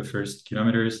like the first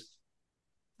kilometers.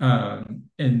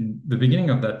 In the beginning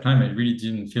of that time, I really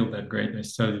didn't feel that great. I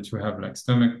started to have like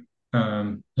stomach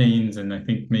pains, and I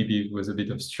think maybe it was a bit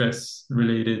of stress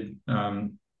related.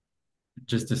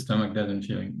 Just the stomach doesn't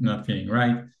feeling not feeling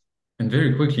right, and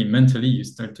very quickly mentally you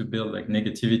start to build like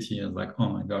negativity and like, oh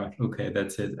my god, okay,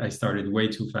 that's it. I started way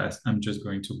too fast. I'm just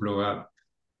going to blow up.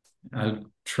 I'll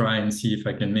try and see if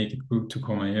I can make it to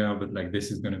Courmayeur, but like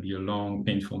this is going to be a long,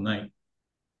 painful night.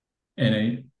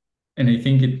 And I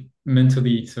think it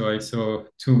mentally. So I saw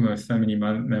two of my family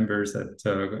members at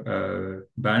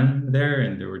Ban there,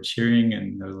 and they were cheering,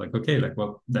 and I was like, okay, like,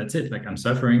 well, that's it. Like I'm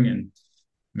suffering, and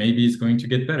maybe it's going to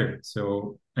get better.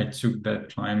 So I took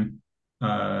that climb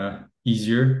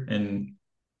easier, and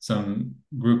some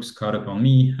groups caught up on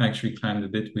me. I actually climbed a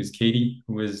bit with Katie,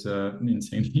 who was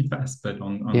insanely fast, but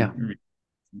Yeah. on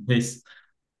pace.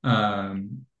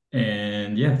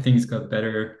 And yeah, things got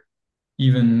better.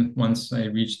 Even once I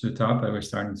reached the top, I was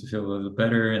starting to feel a little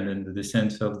better, and then the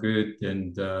descent felt good.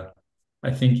 And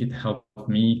I think it helped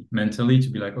me mentally to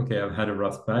be like, okay, I've had a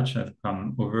rough patch, I've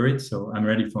come over it, so I'm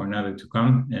ready for another to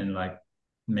come. And like,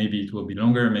 maybe it will be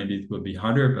longer, maybe it will be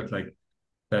harder, but like,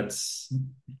 that's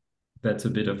that's a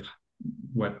bit of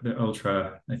what the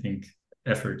ultra, I think,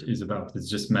 effort is about. It's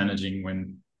just managing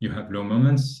when you have low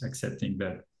moments, accepting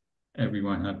that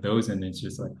everyone have those, and it's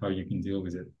just like how you can deal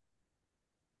with it.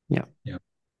 Yeah. Yeah.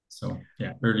 So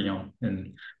yeah, early on,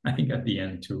 and I think at the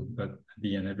end too. But at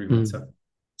the end, everyone Mm. suffers.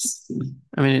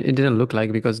 I mean, it didn't look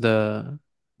like because the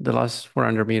last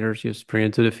 400 meters you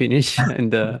sprinted to the finish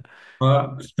and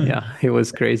Well, yeah, it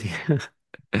was crazy.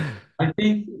 I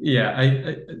think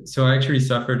yeah. So I actually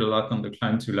suffered a lot on the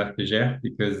climb to La Flégère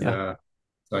because Yeah.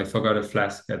 so I forgot a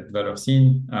flask at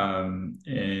Vert.run,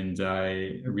 and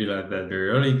I realized that very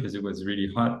early because it was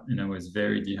really hot and I was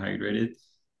very dehydrated.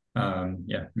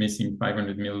 Yeah, missing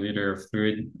 500 milliliter of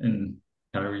fluid and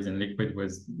calories and liquid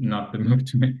was not the move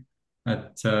to make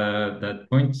at that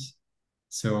point.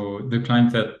 So the climb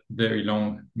felt very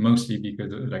long, mostly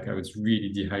because like I was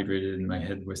really dehydrated and my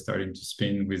head was starting to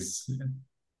spin. With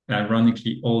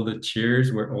ironically, all the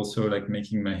cheers were also like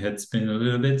making my head spin a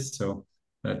little bit. So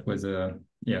that was a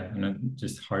yeah, not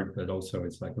just hard, but also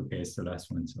it's like okay, it's the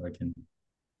last one, so I can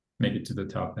make it to the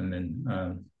top and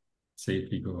then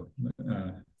safely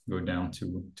uh, go down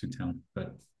to town.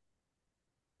 But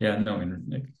yeah, no, and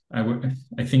like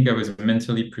I think I was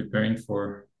mentally preparing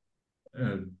for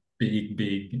a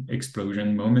big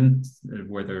explosion moment,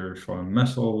 whether from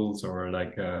muscles or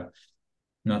like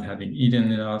not having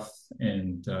eaten enough.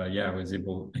 And yeah, I was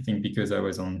able, I think because I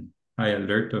was on high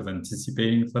alert of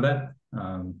anticipating for that,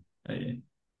 I,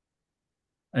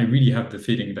 I really have the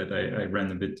feeling that I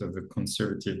ran a bit of a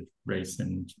conservative race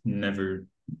and never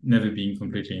being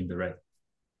completely in the red.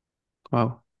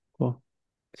 Wow, cool.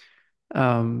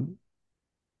 Um,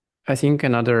 I think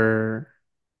another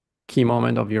key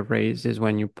moment of your race is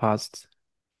when you passed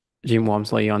Jim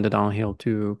Walmsley on the downhill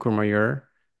to Courmayeur.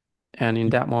 And in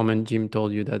that moment, Jim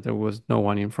told you that there was no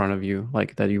one in front of you,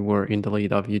 like that you were in the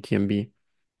lead of UTMB.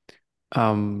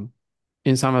 Um,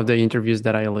 in some of the interviews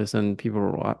that I listened, people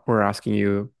were asking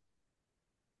you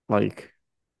like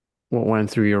what went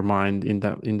through your mind in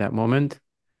that moment.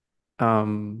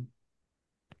 Um,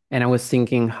 and I was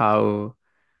thinking how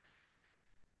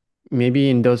maybe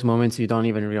in those moments you don't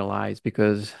even realize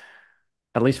because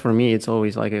at least for me, it's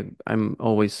always like I'm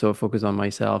always so focused on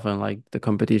myself and like the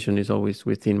competition is always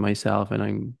within myself and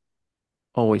I'm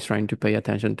always trying to pay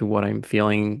attention to what I'm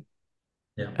feeling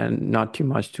Yeah. and not too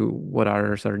much to what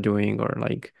others are doing or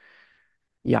like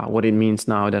yeah, what it means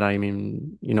now that I'm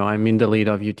in, I'm in the lead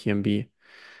of UTMB.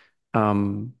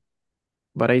 Um,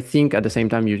 but I think at the same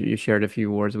time you shared a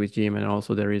few words with Jim and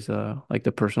also there is a like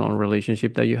the personal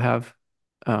relationship that you have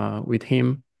with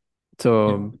him.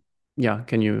 Yeah. So yeah,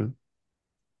 can you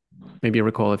maybe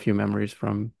recall a few memories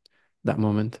from that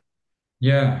moment?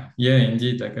 Yeah,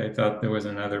 indeed. Like I thought there was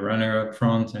another runner up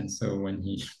front, and so when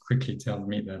he quickly tells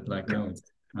me that, like, no,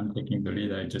 I'm taking the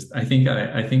lead, I think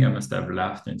I must have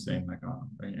laughed and saying like, oh,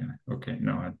 yeah, okay,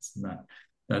 no,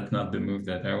 that's not the move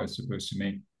that I was supposed to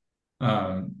make.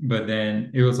 But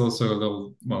then it was also a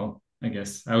little, well, I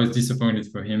guess I was disappointed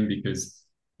for him because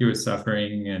he was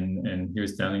suffering and he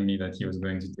was telling me that he was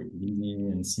going to take it easy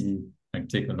and see, like,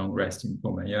 take a long rest in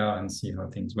Pomaya and see how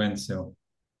things went. So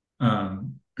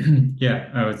um, yeah,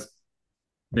 I was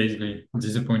basically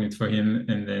disappointed for him.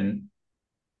 And then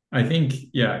I think,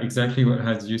 yeah, exactly what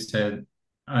as you said.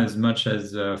 As much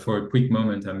as for a quick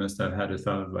moment, I must have had a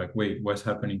thought of like, wait, what's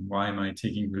happening? Why am I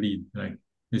taking the lead? Like,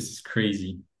 this is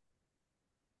crazy.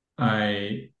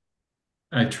 I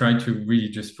I try to really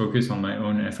just focus on my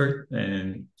own effort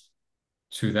and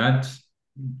to that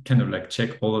kind of like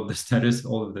check all of the status,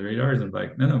 all of the radars and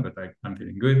like, no, but like I'm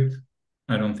feeling good.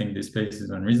 I don't think this pace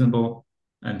is unreasonable.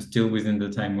 I'm still within the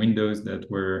time windows that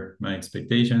were my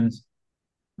expectations.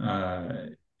 Uh,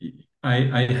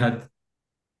 I had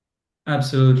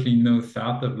absolutely no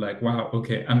thought of like, wow,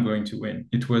 okay, I'm going to win.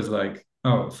 It was like,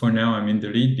 oh, for now I'm in the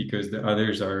lead because the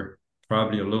others are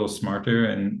probably a little smarter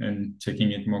and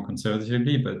taking it more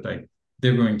conservatively, but like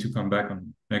they're going to come back on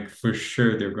me. Like for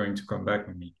sure they're going to come back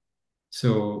on me.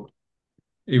 So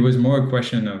it was more a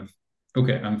question of,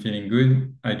 okay, I'm feeling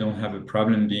good. I don't have a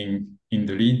problem being in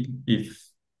the lead if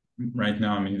right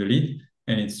now I'm in the lead.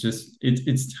 And it's just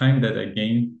it's time that I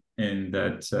gain and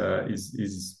that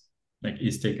is like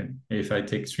is taken. If I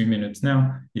take 3 minutes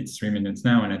now, it's 3 minutes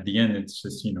now. And at the end, it's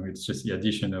just, it's just the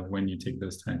addition of when you take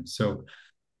those times. So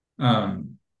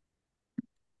um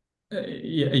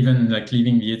yeah, even like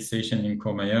leaving the aid station in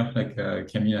Courmayeur,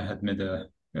 like Camilla had made a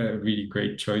really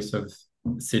great choice of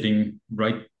sitting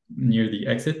right near the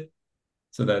exit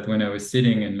so that when I was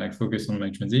sitting and like focused on my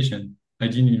transition, I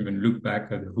didn't even look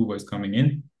back at who was coming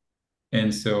in.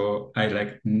 And so I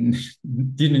like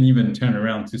didn't even turn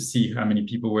around to see how many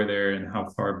people were there and how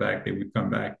far back they would come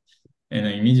back. And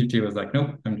I immediately was like,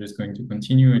 nope, I'm just going to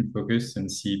continue and focus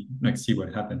and see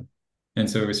what happened. And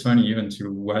so it was funny even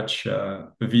to watch a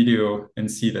video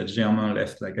and see that Germain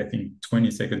left like I think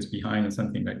 20 seconds behind or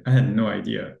something. Like I had no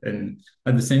idea. And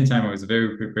at the same time, I was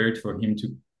very prepared for him to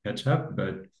catch up. But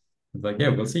I was like, yeah,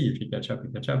 we'll see if he catch up,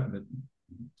 he catch up. But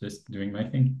just doing my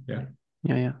thing. Yeah.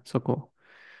 Yeah, yeah, so cool.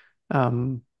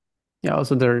 Um, yeah,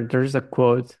 also there's a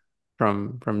quote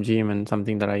from Jim and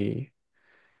something that I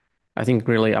think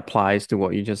really applies to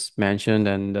what you just mentioned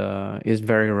and is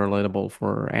very relatable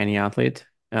for any athlete.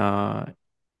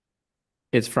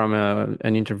 It's from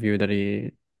an interview that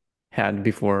he had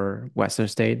before Western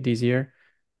State this year,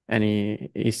 and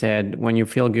he said, "When you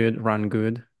feel good, run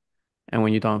good, and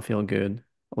when you don't feel good,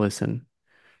 listen."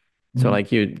 So Mhm.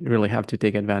 like you really have to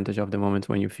take advantage of the moments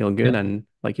when you feel good Yeah. and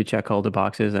like you check all the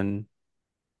boxes and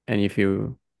if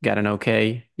you get an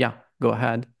okay, yeah, go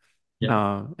ahead.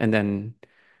 Yeah. And then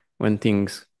when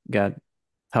things get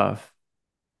tough,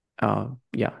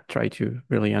 yeah, try to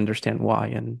really understand why,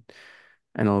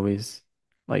 and always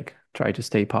like try to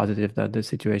stay positive that the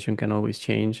situation can always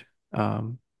change.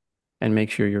 And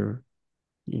make sure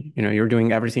you're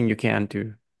doing everything you can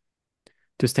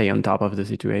to stay on top of the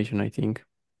situation, I think.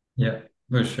 Yeah,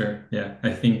 for sure. Yeah,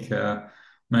 I think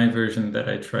my version that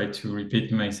I try to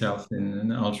repeat myself in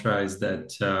an ultra is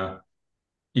that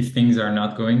if things are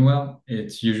not going well,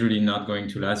 it's usually not going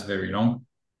to last very long.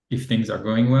 If things are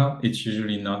going well, it's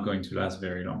usually not going to last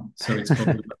very long. So it's always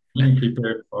about being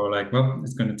prepared for like, well,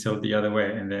 it's going to tilt the other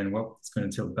way, and then well, it's going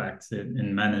to tilt back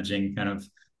and managing kind of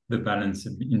the balance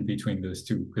in between those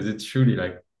two. Because it's truly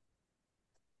like,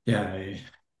 yeah, I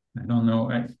don't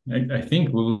know. I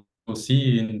think we'll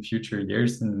see in future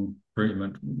years and pretty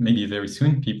much maybe very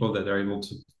soon people that are able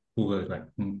to pull a like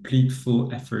complete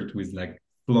full effort with like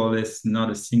flawless, not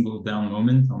a single down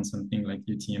moment on something like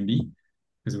UTMB.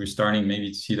 Because we're starting maybe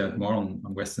to see that more on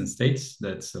Western states.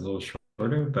 That's a little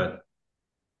shorter, but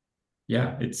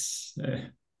yeah, it's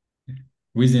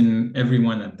within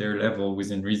everyone at their level,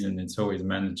 within reason. It's always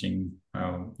managing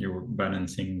how you're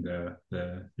balancing the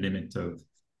limit of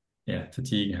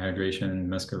fatigue, hydration,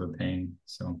 muscular pain.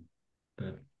 So,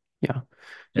 but Yeah.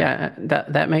 yeah, Yeah,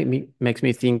 that makes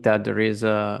me think that there is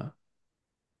a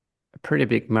pretty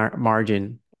big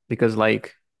margin because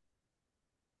like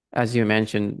as you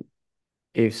mentioned,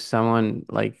 if someone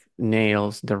like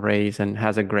nails the race and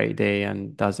has a great day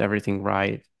and does everything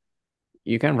right,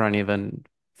 you can run even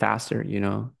faster, you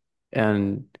know.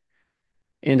 And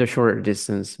in the shorter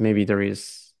distance, maybe there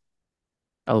is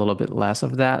a little bit less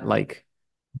of that. Like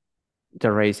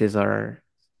the races are,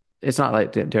 it's not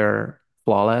like they're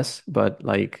flawless, but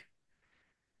like,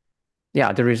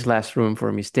 yeah, there is less room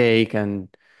for mistake. And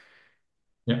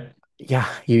yeah, yeah,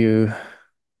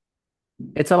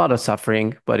 it's a lot of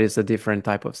suffering, but it's a different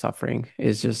type of suffering.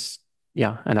 It's just,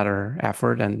 yeah, another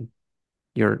effort, and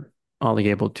you're only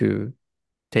able to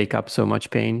take up so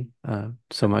much pain, yeah,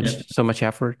 so much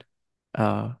effort,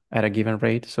 at a given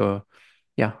rate. So,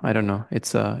 yeah, I don't know.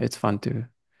 It's fun to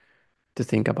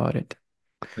think about it.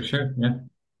 for sure. Yeah.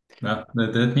 Well,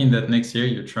 that means that next year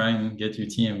you try and get your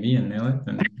TMB and nail it,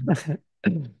 and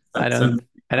I some don't,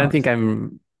 I don't think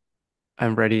counts.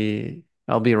 I'm ready.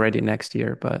 I'll be ready next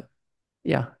year, but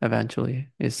yeah, eventually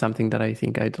is something that I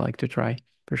think I'd like to try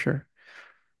for sure.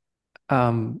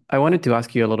 I wanted to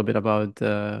ask you a little bit about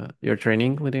your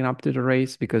training leading up to the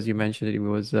race because you mentioned it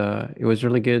was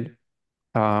really good.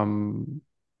 Um,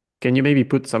 can you maybe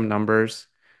put some numbers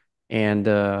and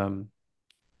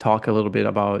talk a little bit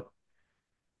about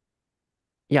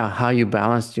yeah how you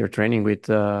balanced your training with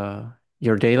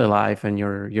your daily life and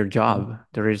your job?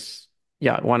 There is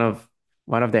yeah one of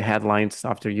the headlines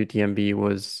after UTMB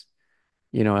was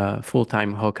a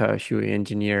full-time Hoka Shoe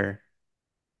Engineer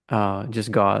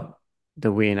just got the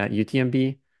win at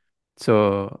UTMB.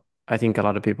 So I think a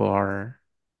lot of people are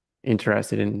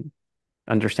interested in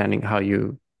understanding how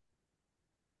you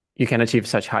can achieve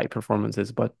such high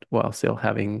performances, but while still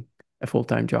having a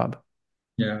full-time job.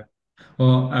 Yeah.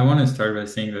 Well, I want to start by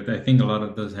saying that I think a lot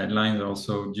of those headlines are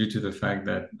also due to the fact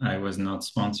that I was not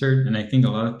sponsored, and I think a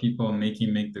lot of people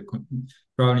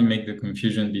probably make the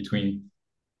confusion between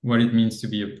what it means to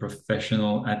be a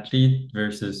professional athlete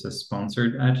versus a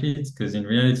sponsored athlete. Because in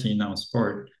reality, in our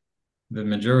sport, the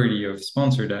majority of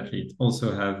sponsored athletes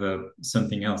also have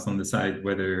something else on the side,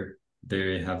 whether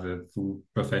they have a full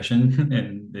profession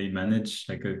and they manage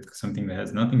like something that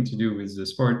has nothing to do with the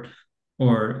sport,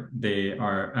 or they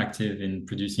are active in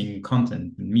producing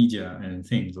content and media and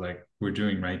things like we're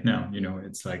doing right now.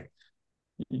 It's like,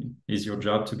 is your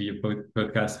job to be a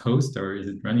podcast host or is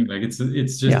it running? Like it's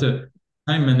just Yeah. a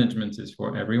time management is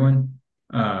for everyone.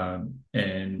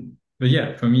 And but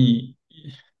yeah, for me,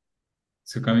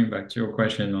 so coming back to your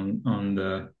question on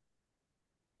the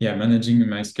managing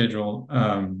my schedule,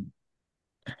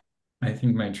 I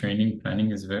think my training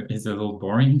planning is a little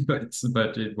boring,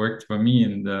 but it worked for me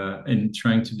in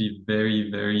trying to be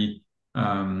very very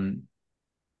um,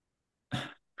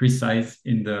 precise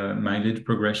in the mileage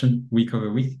progression week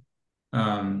over week.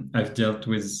 I've dealt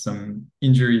with some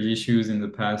injury issues in the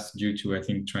past due to, I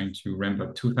think, trying to ramp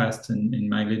up too fast in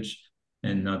mileage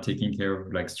and not taking care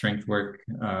of like strength work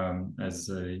as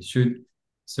I should.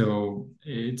 So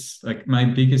it's like my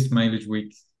biggest mileage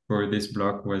week for this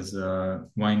block was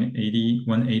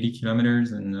 180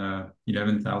 kilometers and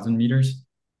 11,000 meters,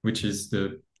 which is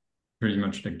the pretty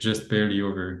much like just barely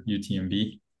over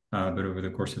UTMB, but over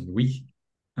the course of the week.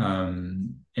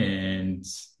 And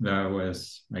that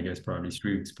was, I guess, probably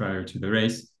 3 weeks prior to the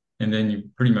race. And then you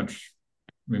pretty much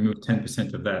remove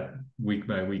 10% of that week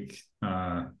by week,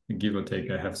 give or take.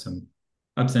 I have some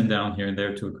ups and downs here and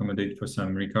there to accommodate for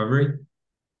some recovery.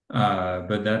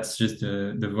 But that's just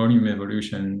the volume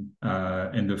evolution,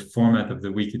 and the format of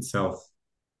the week itself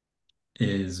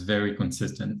is very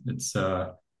consistent.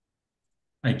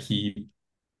 I keep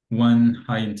one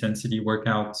high intensity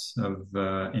workout of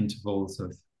intervals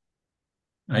of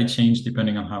I change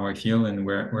depending on how I feel and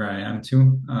where I am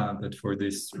too. But for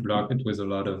this block, it was a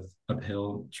lot of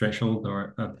uphill threshold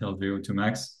or uphill VO2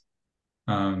 max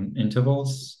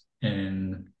intervals,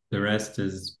 and the rest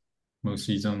is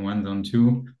mostly zone one, zone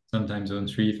two, sometimes zone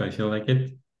three if I feel like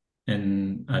it,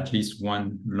 and at least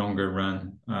one longer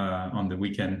run on the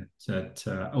weekend that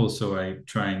also I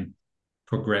try and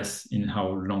progress in how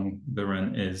long the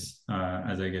run is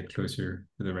as I get closer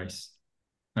to the race.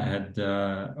 I had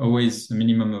always a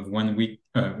minimum of 1 week,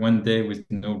 1 day with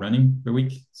no running per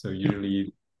week. So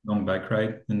usually long bike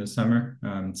ride in the summer,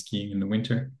 skiing in the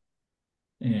winter.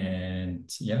 And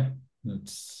yeah,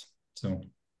 that's so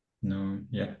no,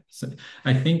 yeah. So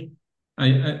I think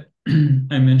I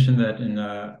I mentioned that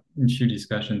in few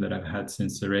discussion that I've had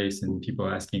since the race, and people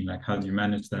asking like, how do you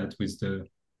manage that with the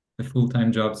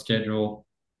full-time job schedule?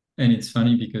 And it's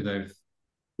funny because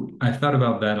I've thought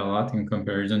about that a lot in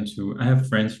comparison to I have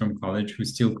friends from college who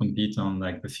still compete on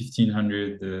like the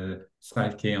 1500, the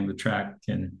 5K on the track.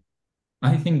 And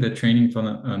I think that training for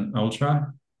an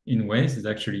ultra in ways is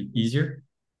actually easier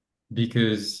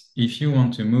because if you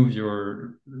want to move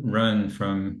your run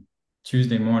from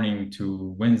Tuesday morning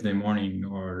to Wednesday morning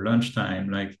or lunchtime,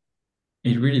 like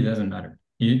it really doesn't matter.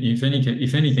 If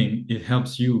anything, it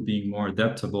helps you being more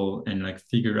adaptable and like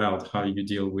figure out how you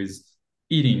deal with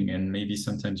eating. And maybe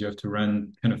sometimes you have to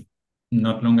run kind of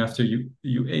not long after you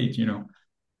ate, you know.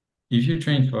 If you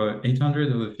train for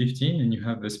 800 or 15 and you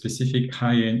have a specific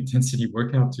high intensity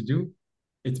workout to do,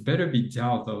 it's better be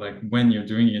dealt or like when you're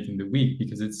doing it in the week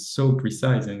because it's so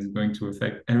precise and it's going to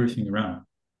affect everything around.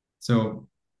 So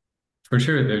for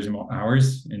sure there's more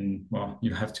hours and well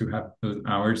you have to have those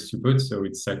hours to put, so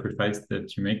it's sacrifice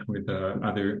that you make with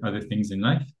other things in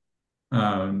life,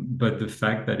 but the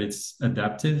fact that it's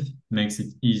adaptive makes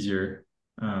it easier.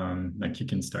 Like you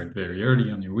can start very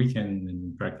early on your weekend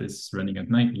and practice running at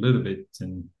night a little bit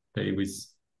and play with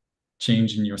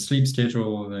change in your sleep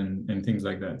schedule and things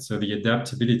like that. So the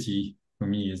adaptability for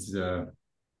me is a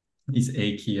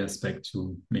key aspect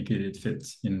to make it fit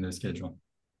in the schedule.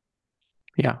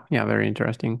 Yeah, yeah, very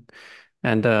interesting.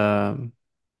 And yeah,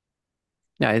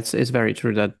 it's very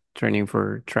true that training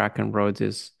for track and roads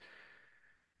is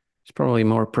probably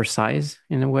more precise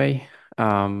in a way.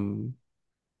 Um,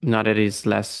 Not that it's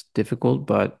less difficult,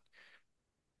 but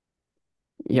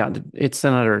yeah, it's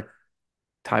another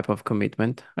type of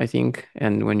commitment, I think.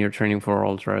 And when you're training for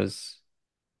ultras,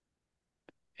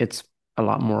 it's a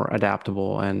lot more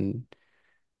adaptable, and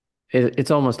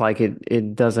it's almost like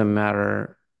it doesn't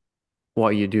matter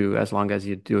what you do as long as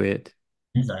you do it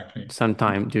Exactly.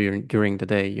 sometime during the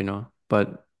day, you know.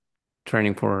 But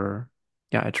training for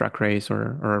yeah, a track race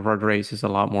or a road race is a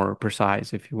lot more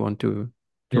precise if you want to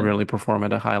Yeah. really perform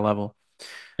at a high level.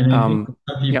 And I think for Um,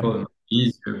 some yeah, people it might be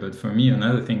easier, but for me,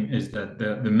 another thing is that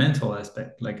the mental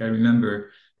aspect. Like I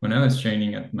remember when I was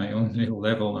training at my own little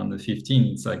level on the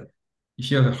 15, it's like if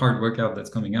you have a hard workout that's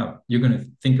coming up, you're gonna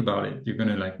think about it. You're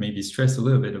gonna like maybe stress a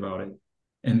little bit about it.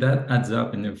 And that adds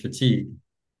up in the fatigue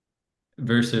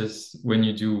versus when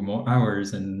you do more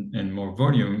hours and more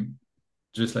volume,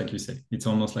 just like you say, it's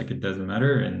almost like it doesn't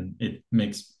matter and it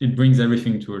brings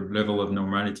everything to a level of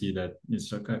normality that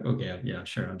it's like, okay, yeah,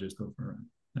 sure, I'll just go for a run.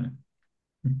 Yeah.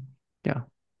 yeah.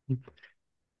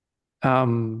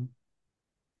 Um,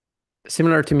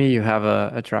 Similar to me, you have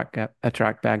a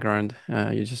track background.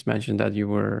 You just mentioned that you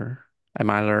were a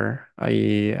miler.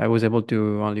 I was able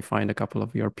to only find a couple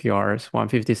of your PRs,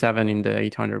 157 in the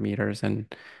 800 meters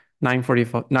and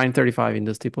 935 in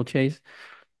the steeplechase.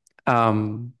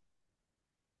 Um,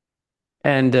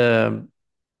 and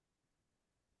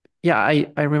yeah,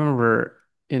 I remember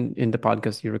in the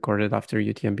podcast you recorded after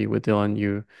UTMB with Dylan,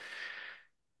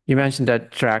 you mentioned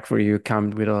that track for you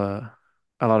come with a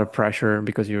lot of pressure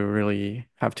because you really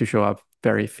have to show up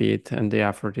very fit and the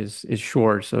effort is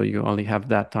short, so you only have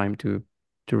that time to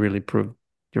really prove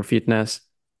your fitness.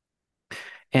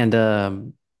 And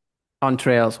on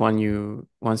trails,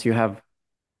 once you have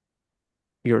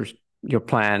your your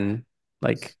plan,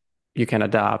 like you can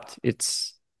adapt.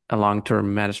 It's a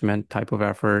long-term management type of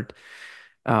effort.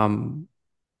 Um,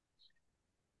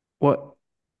 what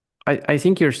I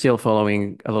think you're still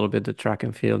following a little bit the track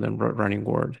and field and running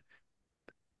world,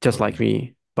 just like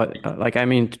me. But like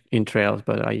I'm in trails,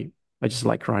 but I just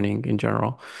like running in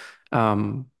general.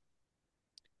 Um,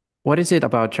 what is it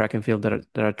about track and field that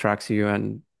attracts you,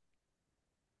 and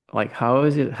Like, how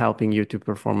is it helping you to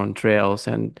perform on trails?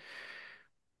 And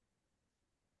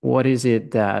what is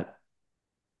it that,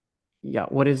 yeah,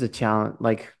 what is the challenge?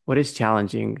 Like, what is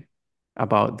challenging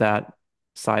about that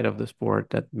side of the sport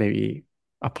that maybe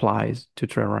applies to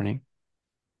trail running?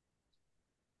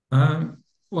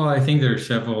 Well, I think there are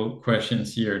several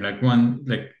questions here. Like one,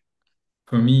 like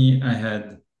for me, I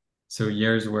had so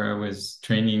years where I was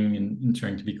training and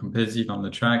trying to be competitive on the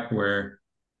track, where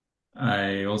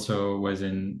I also was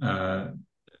in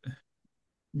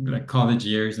like college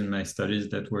years in my studies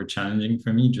that were challenging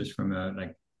for me, just from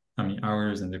like how many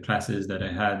hours and the classes that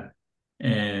I had.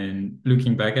 And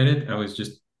looking back at it, I was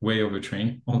just way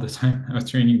overtrained all the time. I was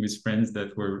training with friends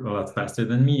that were a lot faster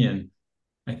than me, and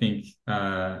I think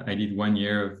I did 1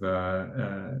 year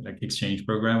of like exchange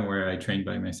program where I trained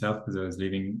by myself because I was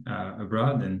living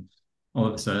abroad, and all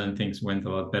of a sudden things went a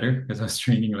lot better because I was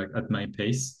training like at my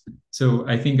pace. So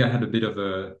I think I had a bit of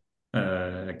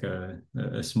like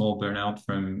a small burnout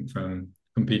from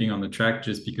competing on the track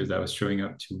just because I was showing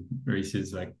up to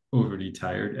races like overly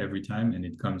tired every time, and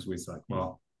it comes with like,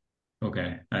 well,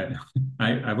 okay,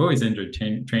 I've always enjoyed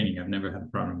training. I've never had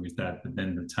a problem with that, but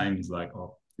then the time is like,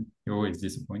 oh, you're always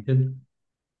disappointed.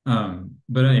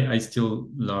 But I still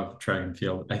love track and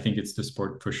field. I think it's the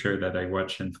sport for sure that I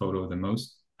watch and follow the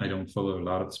most. I don't follow a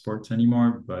lot of sports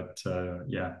anymore, but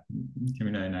yeah,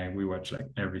 Camila and I, we watch like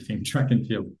everything track and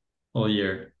field all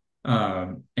year.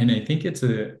 And I think it's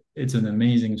an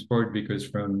amazing sport because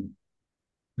from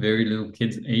very little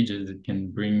kids' ages, it can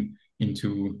bring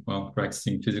into, well,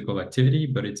 practicing physical activity,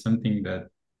 but it's something that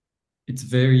it's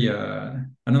very I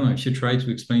don't know, if you try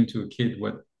to explain to a kid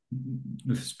what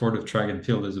the sport of track and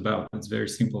field is about, it's very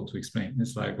simple to explain.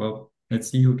 It's like, well, let's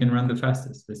see who can run the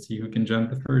fastest, let's see who can jump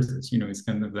the furthest. It's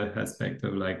kind of that aspect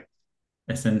of like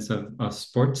essence of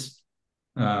sports,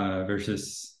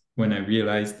 versus when I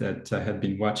realized that I had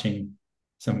been watching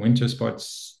some winter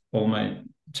sports all my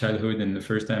childhood, and the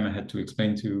first time I had to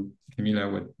explain to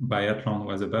Camila what biathlon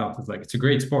was about, it's like it's a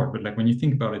great sport, but like when you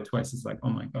think about it twice, it's like, oh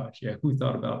my gosh, yeah, who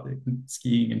thought about it?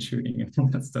 Skiing and shooting and all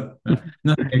that stuff.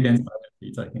 Nothing against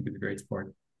athletes, I think it's a great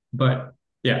sport, but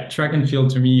yeah, track and field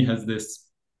to me has this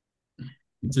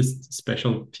just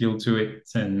special feel to it,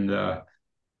 and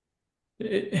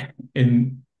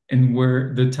in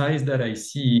where the ties that I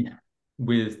see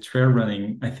with trail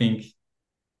running, I think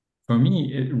for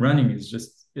me, running is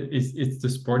just it's the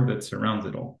sport that surrounds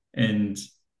it all. And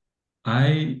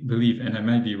I believe, and I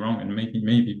might be wrong, and maybe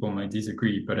many people might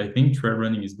disagree, but I think trail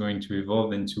running is going to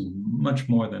evolve into much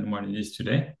more than what it is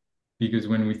today. Because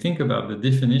when we think about the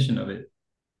definition of it,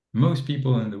 most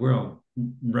people in the world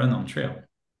run on trail.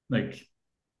 Like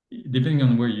depending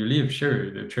on where you live,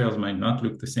 sure, the trails might not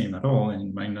look the same at all and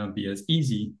it might not be as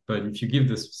easy. But if you give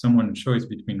this someone a choice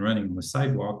between running on the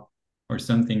sidewalk or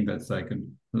something that's like a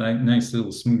nice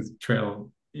little smooth trail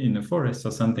in the forest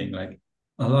or something, like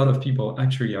a lot of people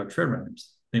actually are trail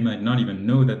runners. They might not even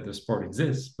know that the sport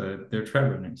exists, but they're trail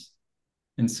runners.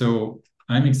 And so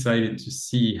I'm excited to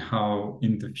see how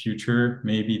in the future,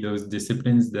 maybe those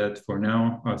disciplines that for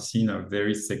now are seen are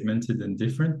very segmented and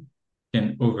different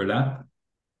can overlap.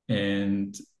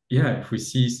 And yeah, if we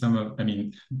see some of, I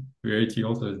mean, reality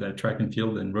also is that track and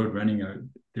field and road running are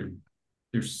there.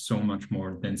 There's so much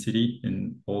more density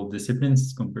in all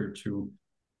disciplines compared to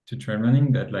trail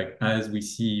running that like as we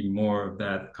see more of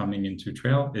that coming into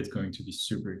trail, it's going to be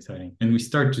super exciting. And we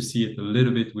start to see it a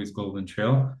little bit with Golden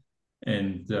Trail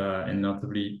and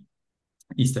notably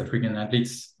East African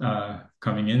athletes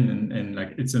coming in and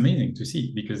like it's amazing to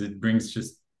see because it brings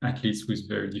just athletes with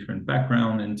very different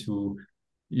background into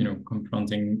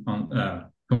confronting on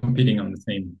competing on the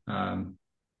same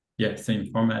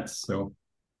same formats. So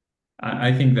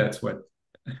I think that's what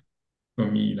for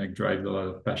me like drives a lot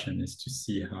of passion is to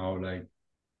see how like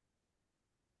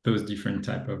those different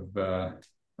type of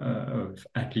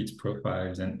athletes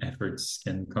profiles and efforts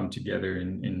can come together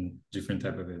in different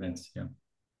type of events.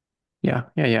 Yeah.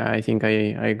 Yeah. I think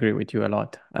I agree with you a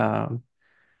lot.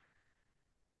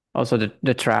 Also,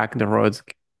 the track, the roads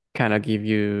kind of give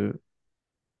you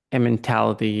a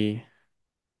mentality,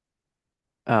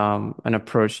 an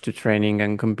approach to training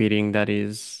and competing that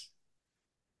is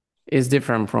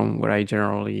different from what I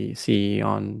generally see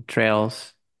on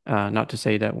trails. Not to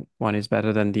say that one is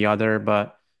better than the other,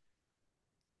 but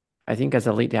I think as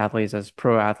elite athletes, as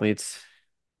pro athletes,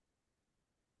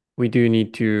 we do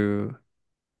need to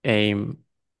aim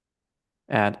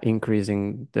at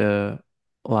increasing the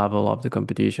level of the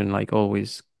competition, like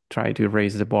always try to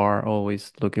raise the bar,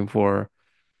 always looking for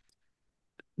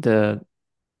the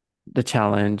the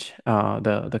challenge,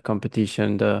 the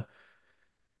competition, the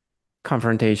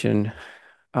confrontation.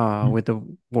 Mm. with the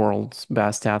world's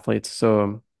best athletes.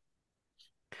 So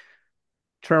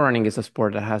trail running is a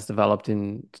sport that has developed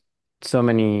in so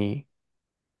many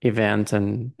events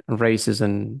and races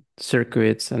and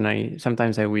circuits, and I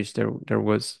sometimes I wish there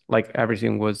was like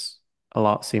everything was a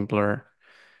lot simpler.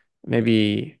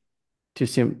 Maybe to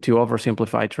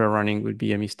oversimplify trail running would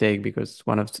be a mistake because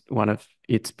one of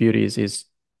its beauties is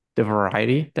the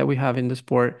variety that we have in the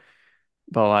sport.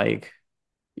 But like,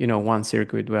 one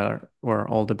circuit where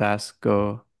all the best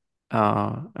go,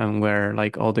 and where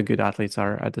like all the good athletes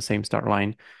are at the same start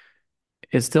line,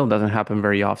 it still doesn't happen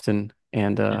very often.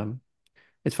 And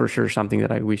it's for sure something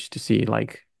that I wish to see,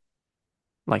 like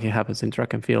it happens in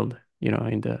track and field,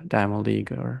 in the Diamond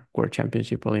League or World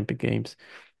Championship, Olympic Games.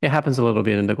 It happens a little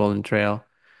bit in the Golden Trail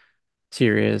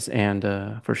series, and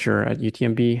for sure at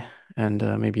UTMB, and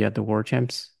maybe at the World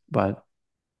Champs. But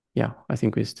yeah, I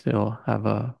think we still have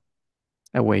a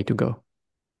way to go,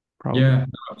 probably. Yeah, no,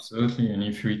 absolutely. And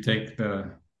if we take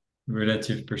the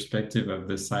relative perspective of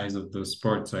the size of those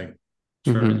sports, like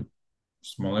traveling Hmm.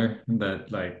 smaller,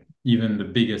 that like even the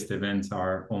biggest events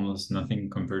are almost nothing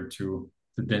compared to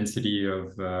the density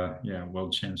of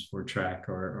world champs for track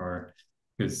or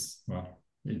because well,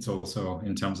 it's also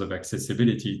in terms of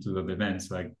accessibility to the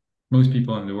events, like most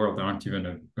people in the world aren't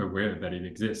even aware that it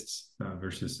exists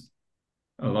versus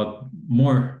a lot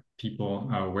more people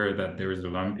are aware that there is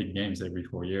Olympic Games every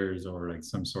 4 years or like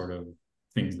some sort of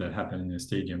things that happen in a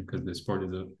stadium because the sport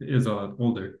is a lot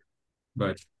older.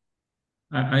 But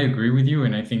I agree with you,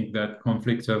 and I think that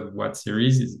conflict of what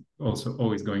series is also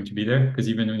always going to be there because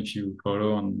even if you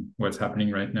follow on what's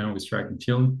happening right now with track and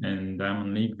field and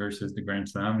Diamond League versus the Grand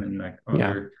Slam and like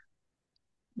Yeah, other,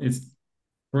 it's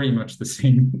pretty much the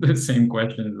same the same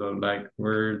questions of like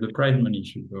where the prize money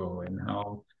should go and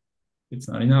how it's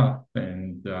not enough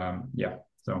and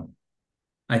so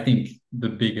I think the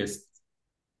biggest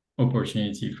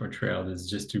opportunity for trail is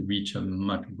just to reach a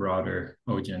much broader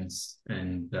audience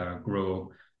and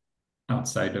grow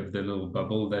outside of the little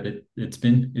bubble that it's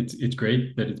been. It's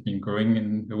great that it's been growing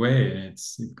in a way and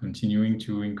it's continuing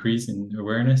to increase in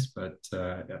awareness, but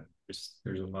there's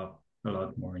a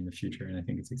lot more in the future, and I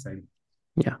think it's exciting.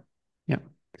 yeah, yeah.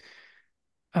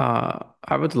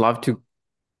 I would love to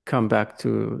come back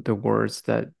to the words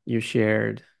that you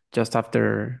shared just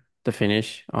after the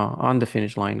finish, on the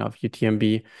finish line of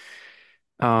UTMB.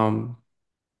 Um,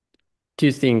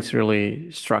 Two things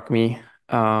really struck me.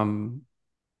 Um,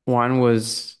 One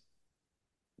was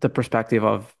the perspective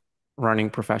of running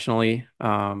professionally.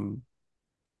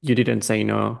 You didn't say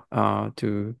no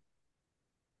to,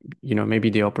 maybe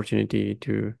the opportunity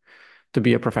to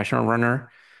be a professional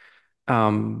runner.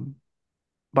 Um,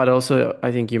 but also,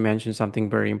 I think you mentioned something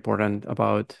very important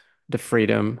about the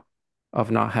freedom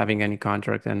of not having any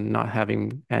contract and not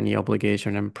having any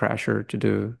obligation and pressure to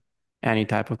do any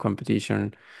type of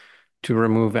competition, to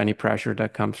remove any pressure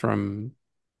that comes from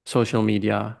social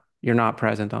media. You're not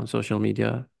present on social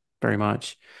media very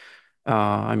much.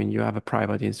 I mean, you have a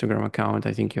private Instagram account.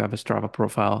 I think you have a Strava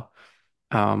profile.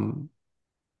 Um,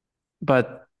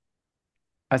 but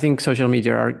I think social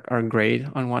media are great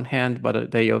on one hand,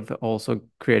 but they have also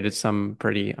created some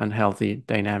pretty unhealthy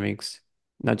dynamics,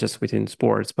 not just within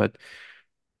sports, but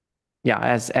yeah,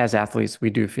 as athletes, we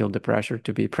do feel the pressure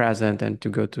to be present and to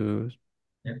go to,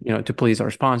 Yeah. to please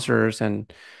our sponsors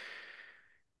and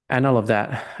all of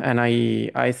that. And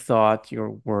I thought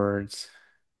your words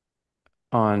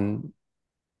on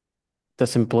the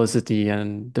simplicity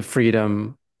and the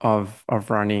freedom of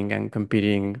running and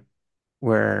competing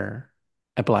were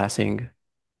a blessing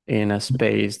in a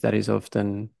space that is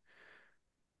often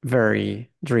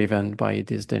very driven by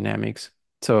these dynamics.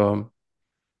 So,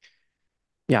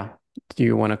 yeah, do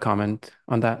you want to comment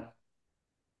on that?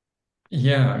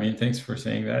 Yeah, I mean, thanks for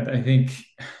saying that. I think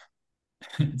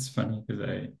it's funny because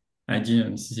I didn't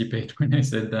anticipate when I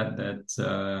said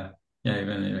that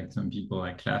even like some people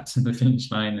like clapped in the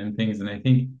finish line and things, and I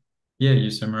think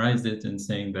you summarized it in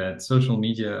saying that social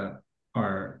media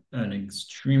are an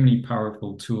extremely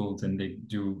powerful tool and they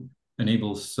do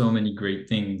enable so many great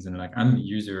things, and like I'm a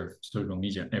user of social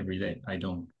media every day. I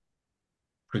don't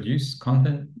produce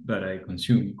content, but I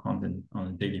consume content on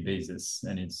a daily basis,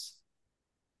 and it's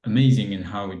amazing in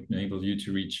how it enables you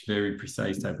to reach very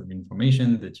precise type of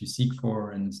information that you seek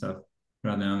for and stuff.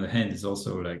 But on the other hand, it's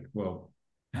also like, well,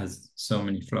 it has so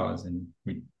many flaws, and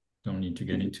we don't need to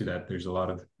get into that. There's a lot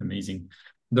of amazing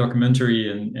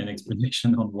documentary and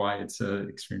explanation on why it's an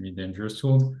extremely dangerous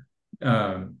tool.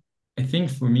 Um, I think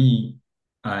for me,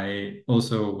 I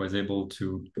also was able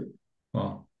to,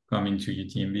 well, come into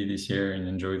UTMB this year and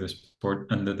enjoy the sport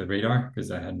under the radar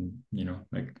because I hadn't,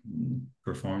 like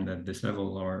performed at this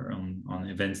level or on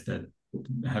events that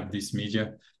have this media.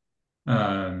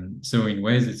 So in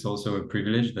ways, it's also a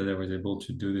privilege that I was able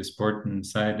to do the sport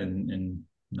inside and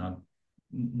not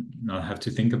not have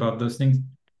to think about those things.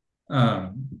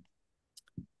 Um,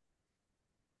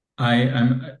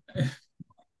 I'm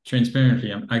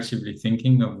transparently, I'm actively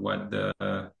thinking of what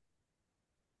the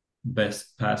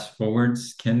best path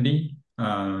forwards can be,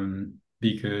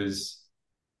 because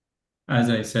as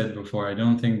I said before, I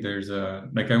don't think there's a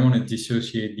like I want to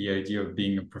dissociate the idea of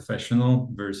being a professional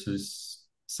versus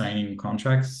signing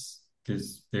contracts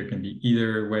because there can be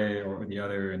either way or the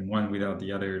other and one without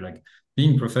the other. Like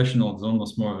being professional is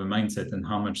almost more of a mindset and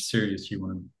how much serious you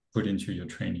want to put into your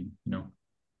training, you know.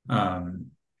 Um,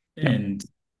 Yeah, and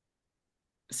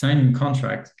signing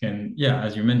contract can, yeah,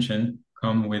 as you mentioned,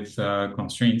 come with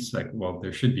constraints. Like, well,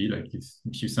 there should be like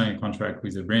if you sign a contract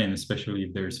with a brand, especially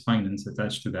if there's finance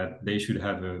attached to that, they should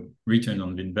have a return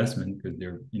on the investment because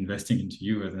they're investing into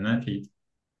you as an athlete.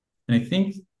 And I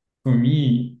think for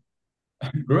me,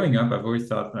 growing up, I've always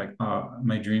thought like, oh,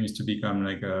 my dream is to become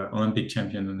like a Olympic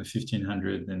champion on the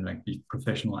 1500 and like be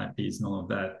professional athletes and all of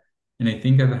that. And I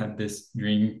think I've had this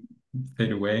dream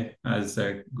fade away as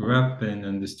I grew up and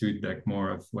understood like more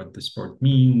of what the sport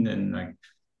mean and like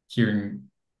hearing,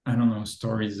 I don't know,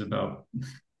 stories about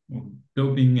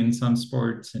doping in some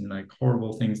sports and like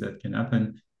horrible things that can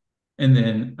happen. And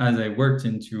then as I worked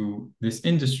into this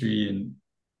industry and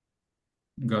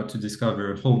got to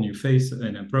discover a whole new face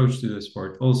and approach to the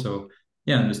sport also,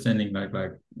 yeah, understanding like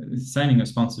signing a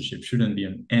sponsorship shouldn't be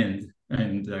an end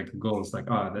and like a goal is like,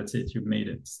 ah, that's it, you've made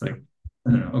it. It's like,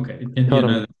 I don't know, okay, it can be totally.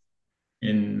 another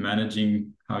in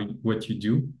managing what you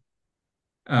do.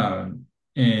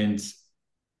 And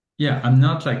yeah, I'm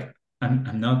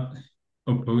not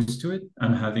opposed to it.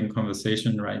 I'm having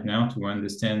conversation right now to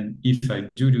understand if I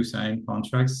do sign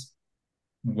contracts,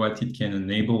 what it can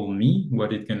enable me,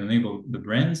 what it can enable the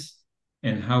brands,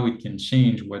 and how it can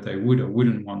change what I would or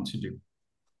wouldn't want to do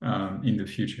in the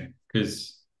future.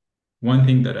 Because one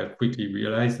thing that I've quickly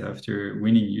realized after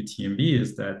winning UTMB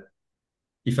is that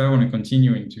if I want to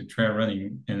continue into trail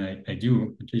running, and I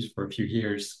do at least for a few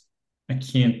years, I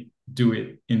can't do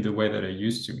it in the way that I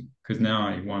used to because now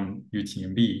I won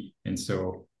UTMB, and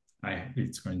so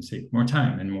it's going to take more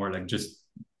time and more like just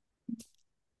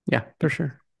Yeah, for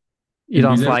sure. You and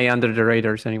don't with fly under the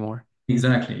radars anymore.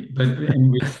 exactly. But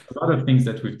and with a lot of things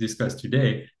that we've discussed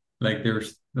today, like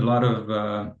there's a lot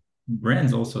of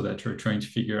brands also that are trying to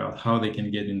figure out how they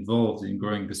can get involved in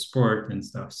growing the sport and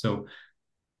stuff. So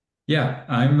yeah,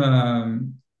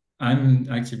 I'm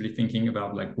actively thinking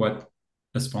about like what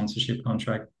a sponsorship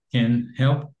contract can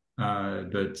help.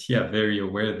 But yeah, very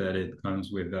aware that it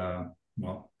comes with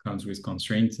comes with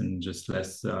constraints and just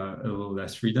less a little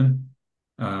less freedom.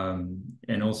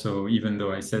 And also, even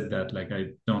though I said that, like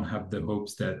I don't have the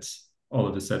hopes that all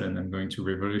of a sudden I'm going to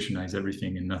revolutionize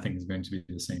everything and nothing is going to be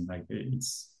the same. Like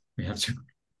it's we have to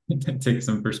take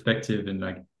some perspective and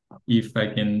like if I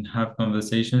can have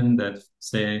conversation that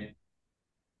say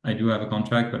I do have a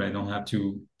contract, but I don't have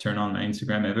to turn on my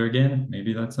Instagram ever again.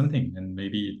 Maybe that's something, and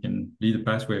maybe it can lead a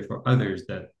pathway for others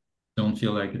that don't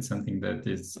feel like it's something that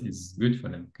is good for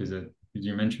them. Because as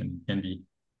you mentioned,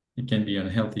 it can be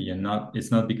unhealthy, and not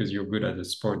it's not because you're good at a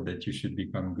sport that you should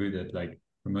become good at like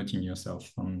promoting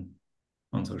yourself on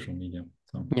social media.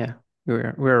 So Yeah,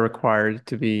 we're required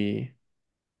to be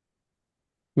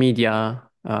media,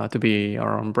 to be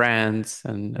our own brands,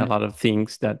 and a yeah, lot of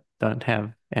things that don't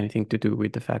have anything to do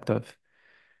with the fact of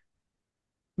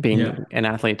yeah, being an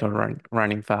athlete or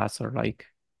running fast or like,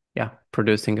 yeah,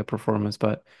 producing a performance.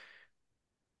 But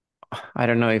I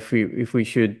don't know if we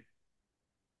should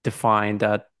define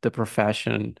that the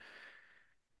profession,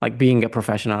 like being a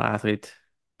professional athlete,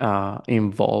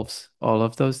 involves all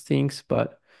of those things.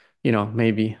 But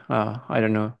maybe I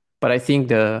don't know. But I think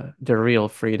the real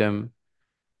freedom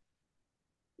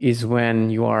is when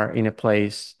you are in a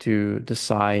place to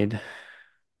decide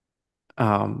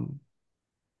um,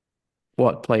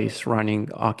 what place running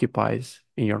occupies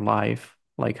in your life,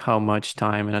 like how much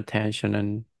time and attention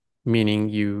and meaning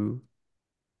you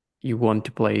want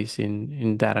to place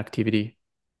in that activity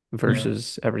yeah,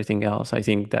 versus everything else. I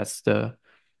think that's the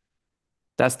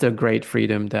great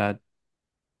freedom that,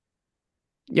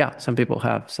 yeah, some people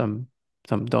have, some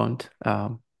don't.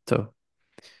 So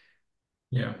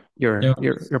yeah, you're yeah.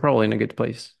 you're you're probably in a good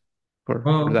place for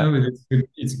Well, no, that. it's good.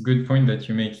 It's a good point that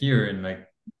you make here, and like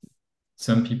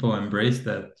some people embrace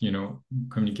that,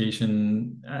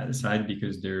 communication side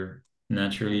because they're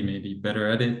naturally maybe better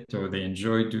at it or they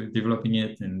enjoy developing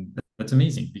it. And that's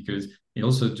amazing because it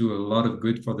also do a lot of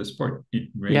good for the sport.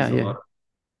 It brings Yeah, a yeah, lot,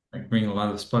 like bring a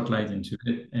lot of spotlight into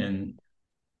it. And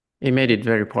It made it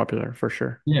very popular for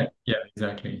sure. Yeah, yeah,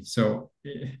 exactly. So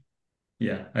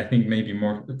yeah, I think maybe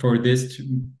more for this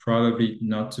to probably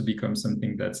not to become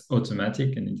something that's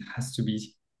automatic and it has to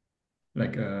be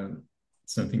like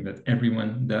something that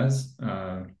everyone does.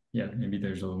 Yeah, maybe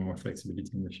there's a little more flexibility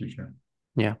in the future.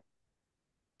 Yeah.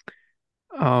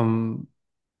 Um,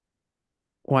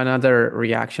 One other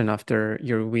reaction after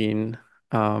your win,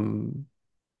 um,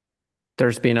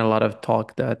 there's been a lot of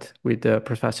talk that with the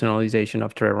professionalization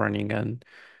of trail running and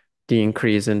the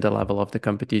increase in the level of the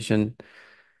competition,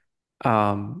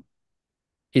 um,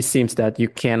 it seems that you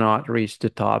cannot reach the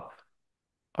top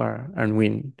or and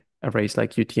win a race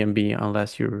like UTMB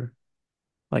unless you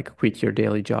like quit your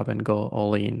daily job and go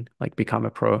all in, like become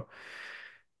a pro.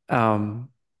 Um,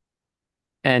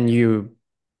 and you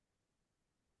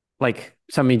like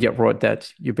some media wrote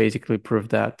that you basically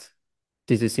proved that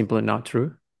this is simply not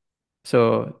true.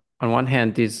 So on one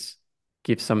hand, this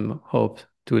gives some hope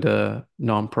to the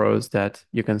non-pros that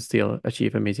you can still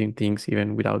achieve amazing things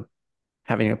even without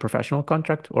having a professional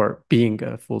contract or being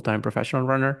a full-time professional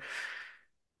runner.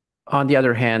 On the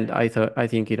other hand, I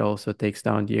think it also takes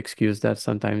down the excuse that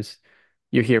sometimes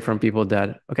you hear from people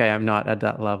that, okay, I'm not at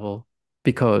that level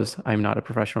because I'm not a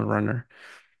professional runner.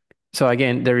 So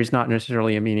again, there is not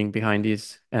necessarily a meaning behind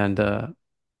this, and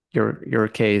your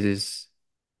case is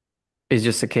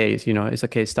just a case, it's a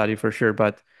case study for sure,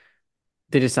 but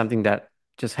this is something that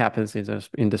just happens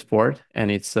in the sport,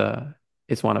 and it's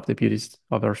one of the beauties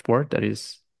of our sport that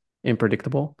is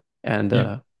unpredictable, and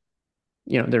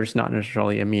Yeah. there's not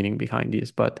necessarily a meaning behind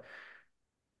this. But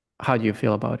how do you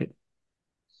feel about it?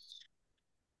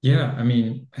 Yeah, I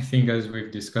mean, I think as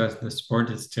we've discussed, the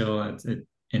sport is still at its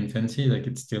infancy, like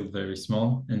it's still very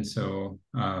small. And so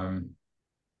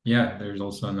yeah, there's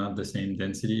also not the same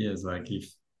density as like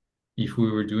if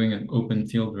we were doing an open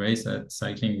field race at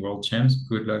cycling world champs,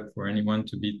 good luck for anyone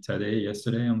to beat Tadej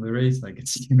yesterday on the race. Like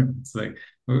it's it's like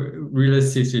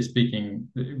realistically speaking,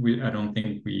 I don't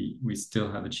think we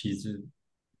still have achieved.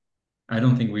 I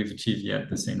don't think we've achieved yet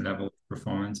the same level of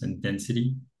performance and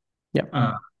density,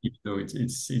 Yeah, even though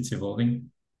it's evolving.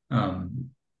 Um,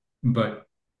 but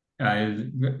I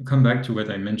come back to what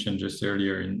I mentioned just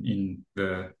earlier in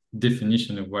the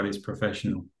definition of what is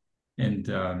professional. And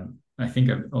I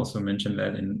think I've also mentioned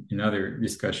that in other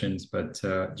discussions. But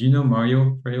do you know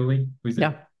Mario Fraioli? Who's it?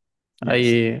 yeah.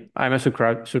 Yes. I'm a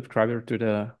subscriber to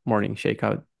the Morning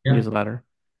Shakeout Yeah. newsletter.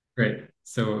 Great.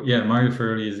 So yeah, Mario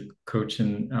Ferrari is a coach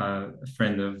and a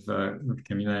friend of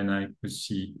Camila and I, because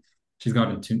she's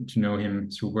gotten to know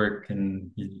him through work, and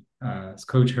he has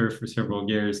coached her for several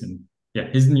years. And yeah,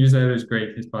 his newsletter is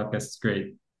great. His podcast is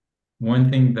great. One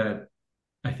thing that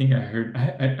I think I heard,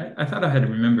 I thought I had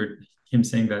remembered him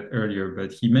saying that earlier,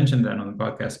 but he mentioned that on the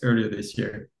podcast earlier this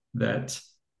year that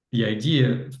the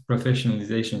idea of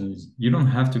professionalization is you don't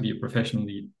have to be a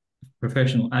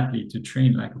professional athlete to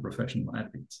train like a professional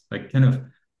athlete. Like kind of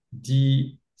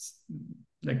de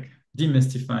like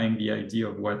demystifying the idea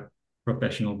of what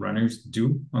professional runners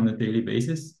do on a daily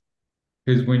basis.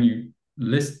 Because when you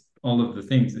list all of the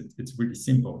things, it's really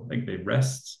simple. Like they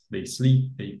rest, they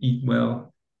sleep, they eat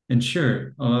well. And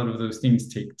sure, a lot of those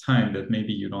things take time that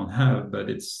maybe you don't have, but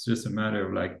it's just a matter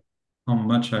of like, how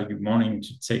much are you wanting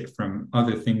to take from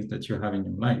other things that you have in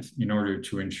your life in order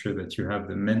to ensure that you have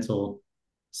the mental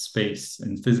space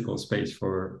and physical space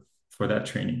for that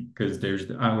training? Because there's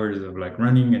the hours of like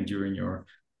running and during your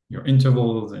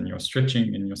intervals and your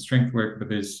stretching and your strength work, but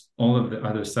there's all of the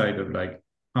other side of like,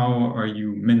 how are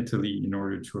you mentally in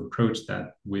order to approach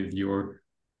that with your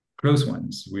close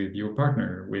ones, with your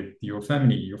partner, with your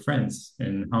family, your friends,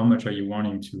 and how much are you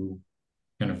wanting to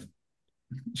kind of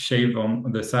shave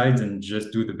on the sides and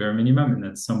just do the bare minimum, and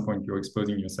at some point you're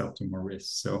exposing yourself to more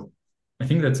risks. So I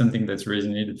think that's something that's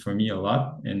resonated for me a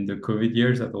lot, and the COVID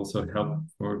years have also helped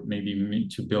for maybe me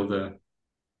to build a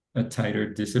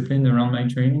tighter discipline around my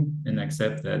training and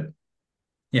accept that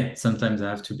yeah, sometimes I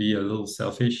have to be a little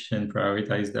selfish and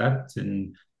prioritize that.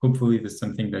 And hopefully, there's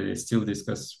something that is still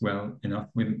discussed well enough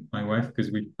with my wife,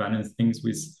 because we balance things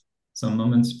with some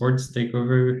moments sports take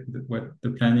over what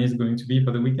the plan is going to be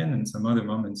for the weekend, and some other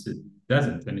moments it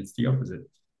doesn't, and it's the opposite.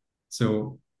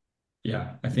 So,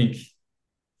 yeah, I think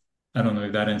I don't know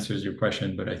if that answers your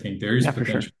question, but I think there is Yeah, for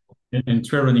sure. potential. And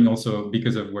trail running also,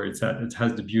 because of where it's at, it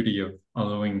has the beauty of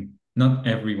allowing not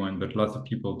everyone, but lots of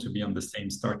people to be on the same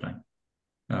start line.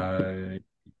 Uh,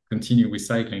 Continue with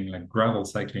cycling, like gravel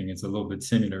cycling is a little bit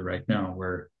similar right now,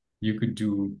 where you could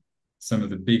do some of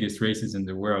the biggest races in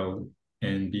the world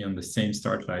and be on the same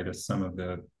start line as some of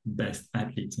the best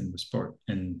athletes in the sport.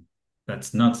 And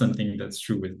that's not something that's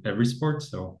true with every sport.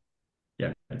 So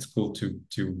yeah, it's cool to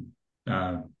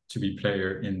to be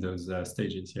player in those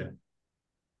stages. Yeah,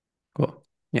 Cool.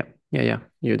 Yeah. Yeah. Yeah.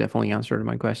 You definitely answered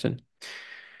my question.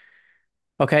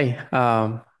 Okay.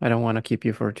 I don't want to keep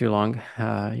you for too long.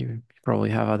 You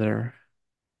probably have other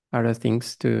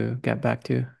things to get back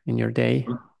to in your day.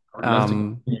 I would love to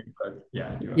Um, continue, but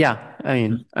yeah, I do have yeah, I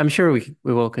mean, I'm sure we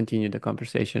will continue the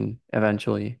conversation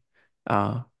eventually.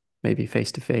 Uh, maybe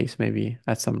face to face, maybe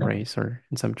at some yeah, race or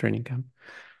in some training camp.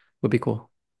 Would be cool.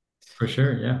 for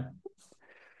sure. Yeah,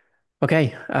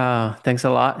 Okay. Thanks a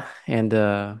lot. And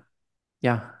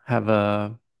yeah, have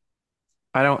a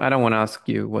I don't want to ask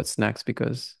you what's next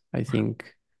because I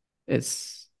think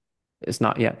it's it's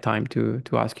not yet time to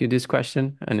ask you this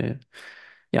question. And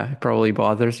yeah, it probably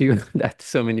bothers you that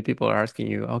so many people are asking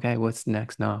you, okay, what's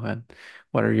next now? And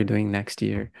what are you doing next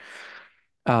year?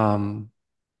 Um,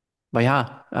 but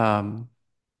yeah,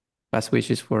 best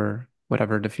wishes for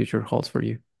whatever the future holds for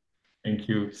you. thank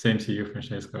you. Same to you,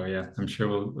 Francesco. Yeah, I'm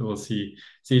sure we'll see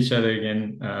each other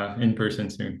again in person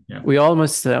soon. Yeah. We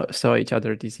almost saw each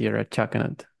other this year at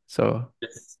Chakanat, so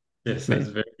Yes, yes, that's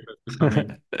may very close to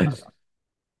coming.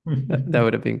 that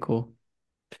would have been cool.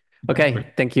 Yeah,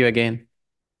 Okay, thank you again.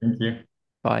 thank you.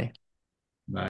 Bye.